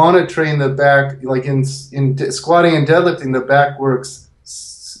you want to train the back, like in squatting and deadlifting, the back works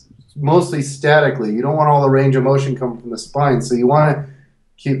mostly statically. You don't want all the range of motion coming from the spine, so you want to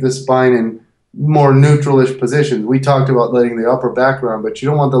keep the spine in more neutral-ish positions. We talked about letting the upper back round, but you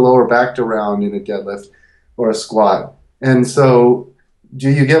don't want the lower back to round in a deadlift or a squat. And so do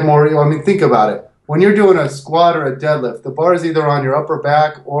you get more? Think about it. When you're doing a squat or a deadlift, the bar is either on your upper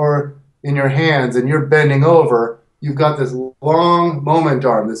back or in your hands, and you're bending over. You've got this long moment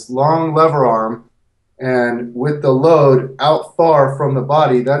arm, this long lever arm, and with the load out far from the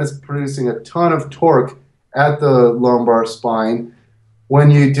body, that is producing a ton of torque at the lumbar spine.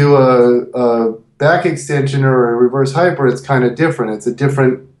 When you do a back extension or a reverse hyper, it's kind of different. It's a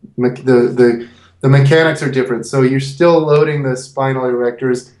different, the mechanics are different. So you're still loading the spinal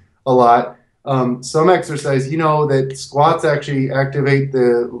erectors a lot. Some exercise, that squats actually activate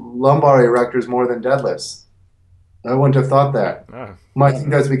the lumbar erectors more than deadlifts. I wouldn't have thought that. I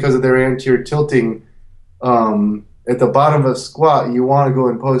think that's because of their anterior tilting. At the bottom of a squat, you want to go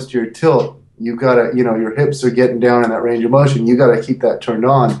in posterior tilt. You've got to, your hips are getting down in that range of motion. You got to keep that turned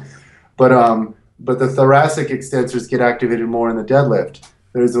on. But the thoracic extensors get activated more in the deadlift.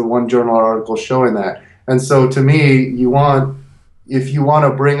 There's one journal article showing that. And so to me, if you want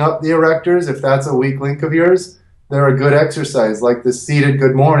to bring up the erectors, if that's a weak link of yours, they're a good exercise. Like the seated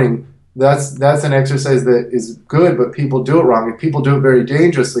good morning, that's an exercise that is good, but people do it wrong, and people do it very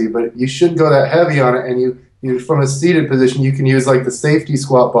dangerously. But you shouldn't go that heavy on it. And you from a seated position, you can use like the safety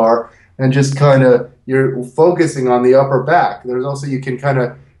squat bar and just kind of you're focusing on the upper back. There's also you can kind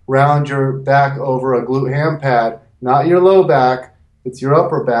of round your back over a glute ham pad, not your low back, it's your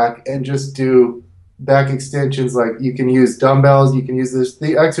upper back, and just do back extensions. Like you can use dumbbells, you can use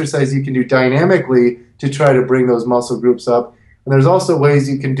the exercise you can do dynamically to try to bring those muscle groups up. And there's also ways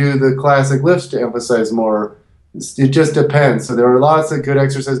you can do the classic lifts to emphasize more. It just depends. So there are lots of good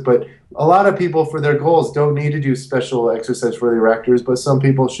exercises, but a lot of people for their goals don't need to do special exercise for the erectors, but some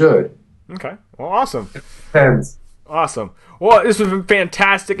people should. Okay. Well, awesome. Depends. Awesome. Well, this was a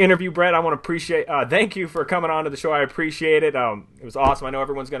fantastic interview, Brett. I want to appreciate. Thank you for coming on to the show. I appreciate it. It was awesome. I know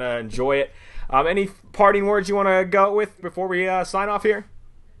everyone's going to enjoy it. Any parting words you want to go with before we sign off here?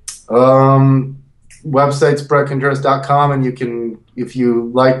 Website's brettcontreras.com, and you can, if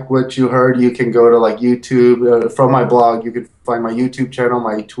you like what you heard, you can go to like YouTube from my blog. You can find my YouTube channel,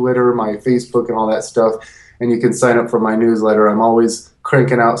 my Twitter, my Facebook, and all that stuff. And you can sign up for my newsletter. I'm always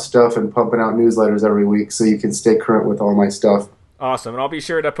cranking out stuff and pumping out newsletters every week, so you can stay current with all my stuff. Awesome, and I'll be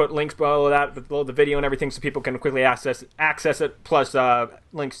sure to put links below that, below the video and everything, so people can quickly access it. Plus,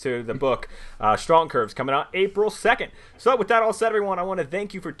 links to the book, Strong Curves, coming out April 2nd. So, with that all said, everyone, I want to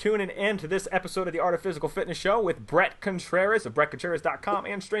thank you for tuning in to this episode of the Art of Physical Fitness Show with Bret Contreras of BretContreras.com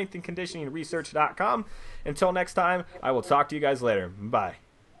and StrengthAndConditioningResearch.com. Until next time, I will talk to you guys later. Bye.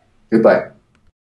 Goodbye.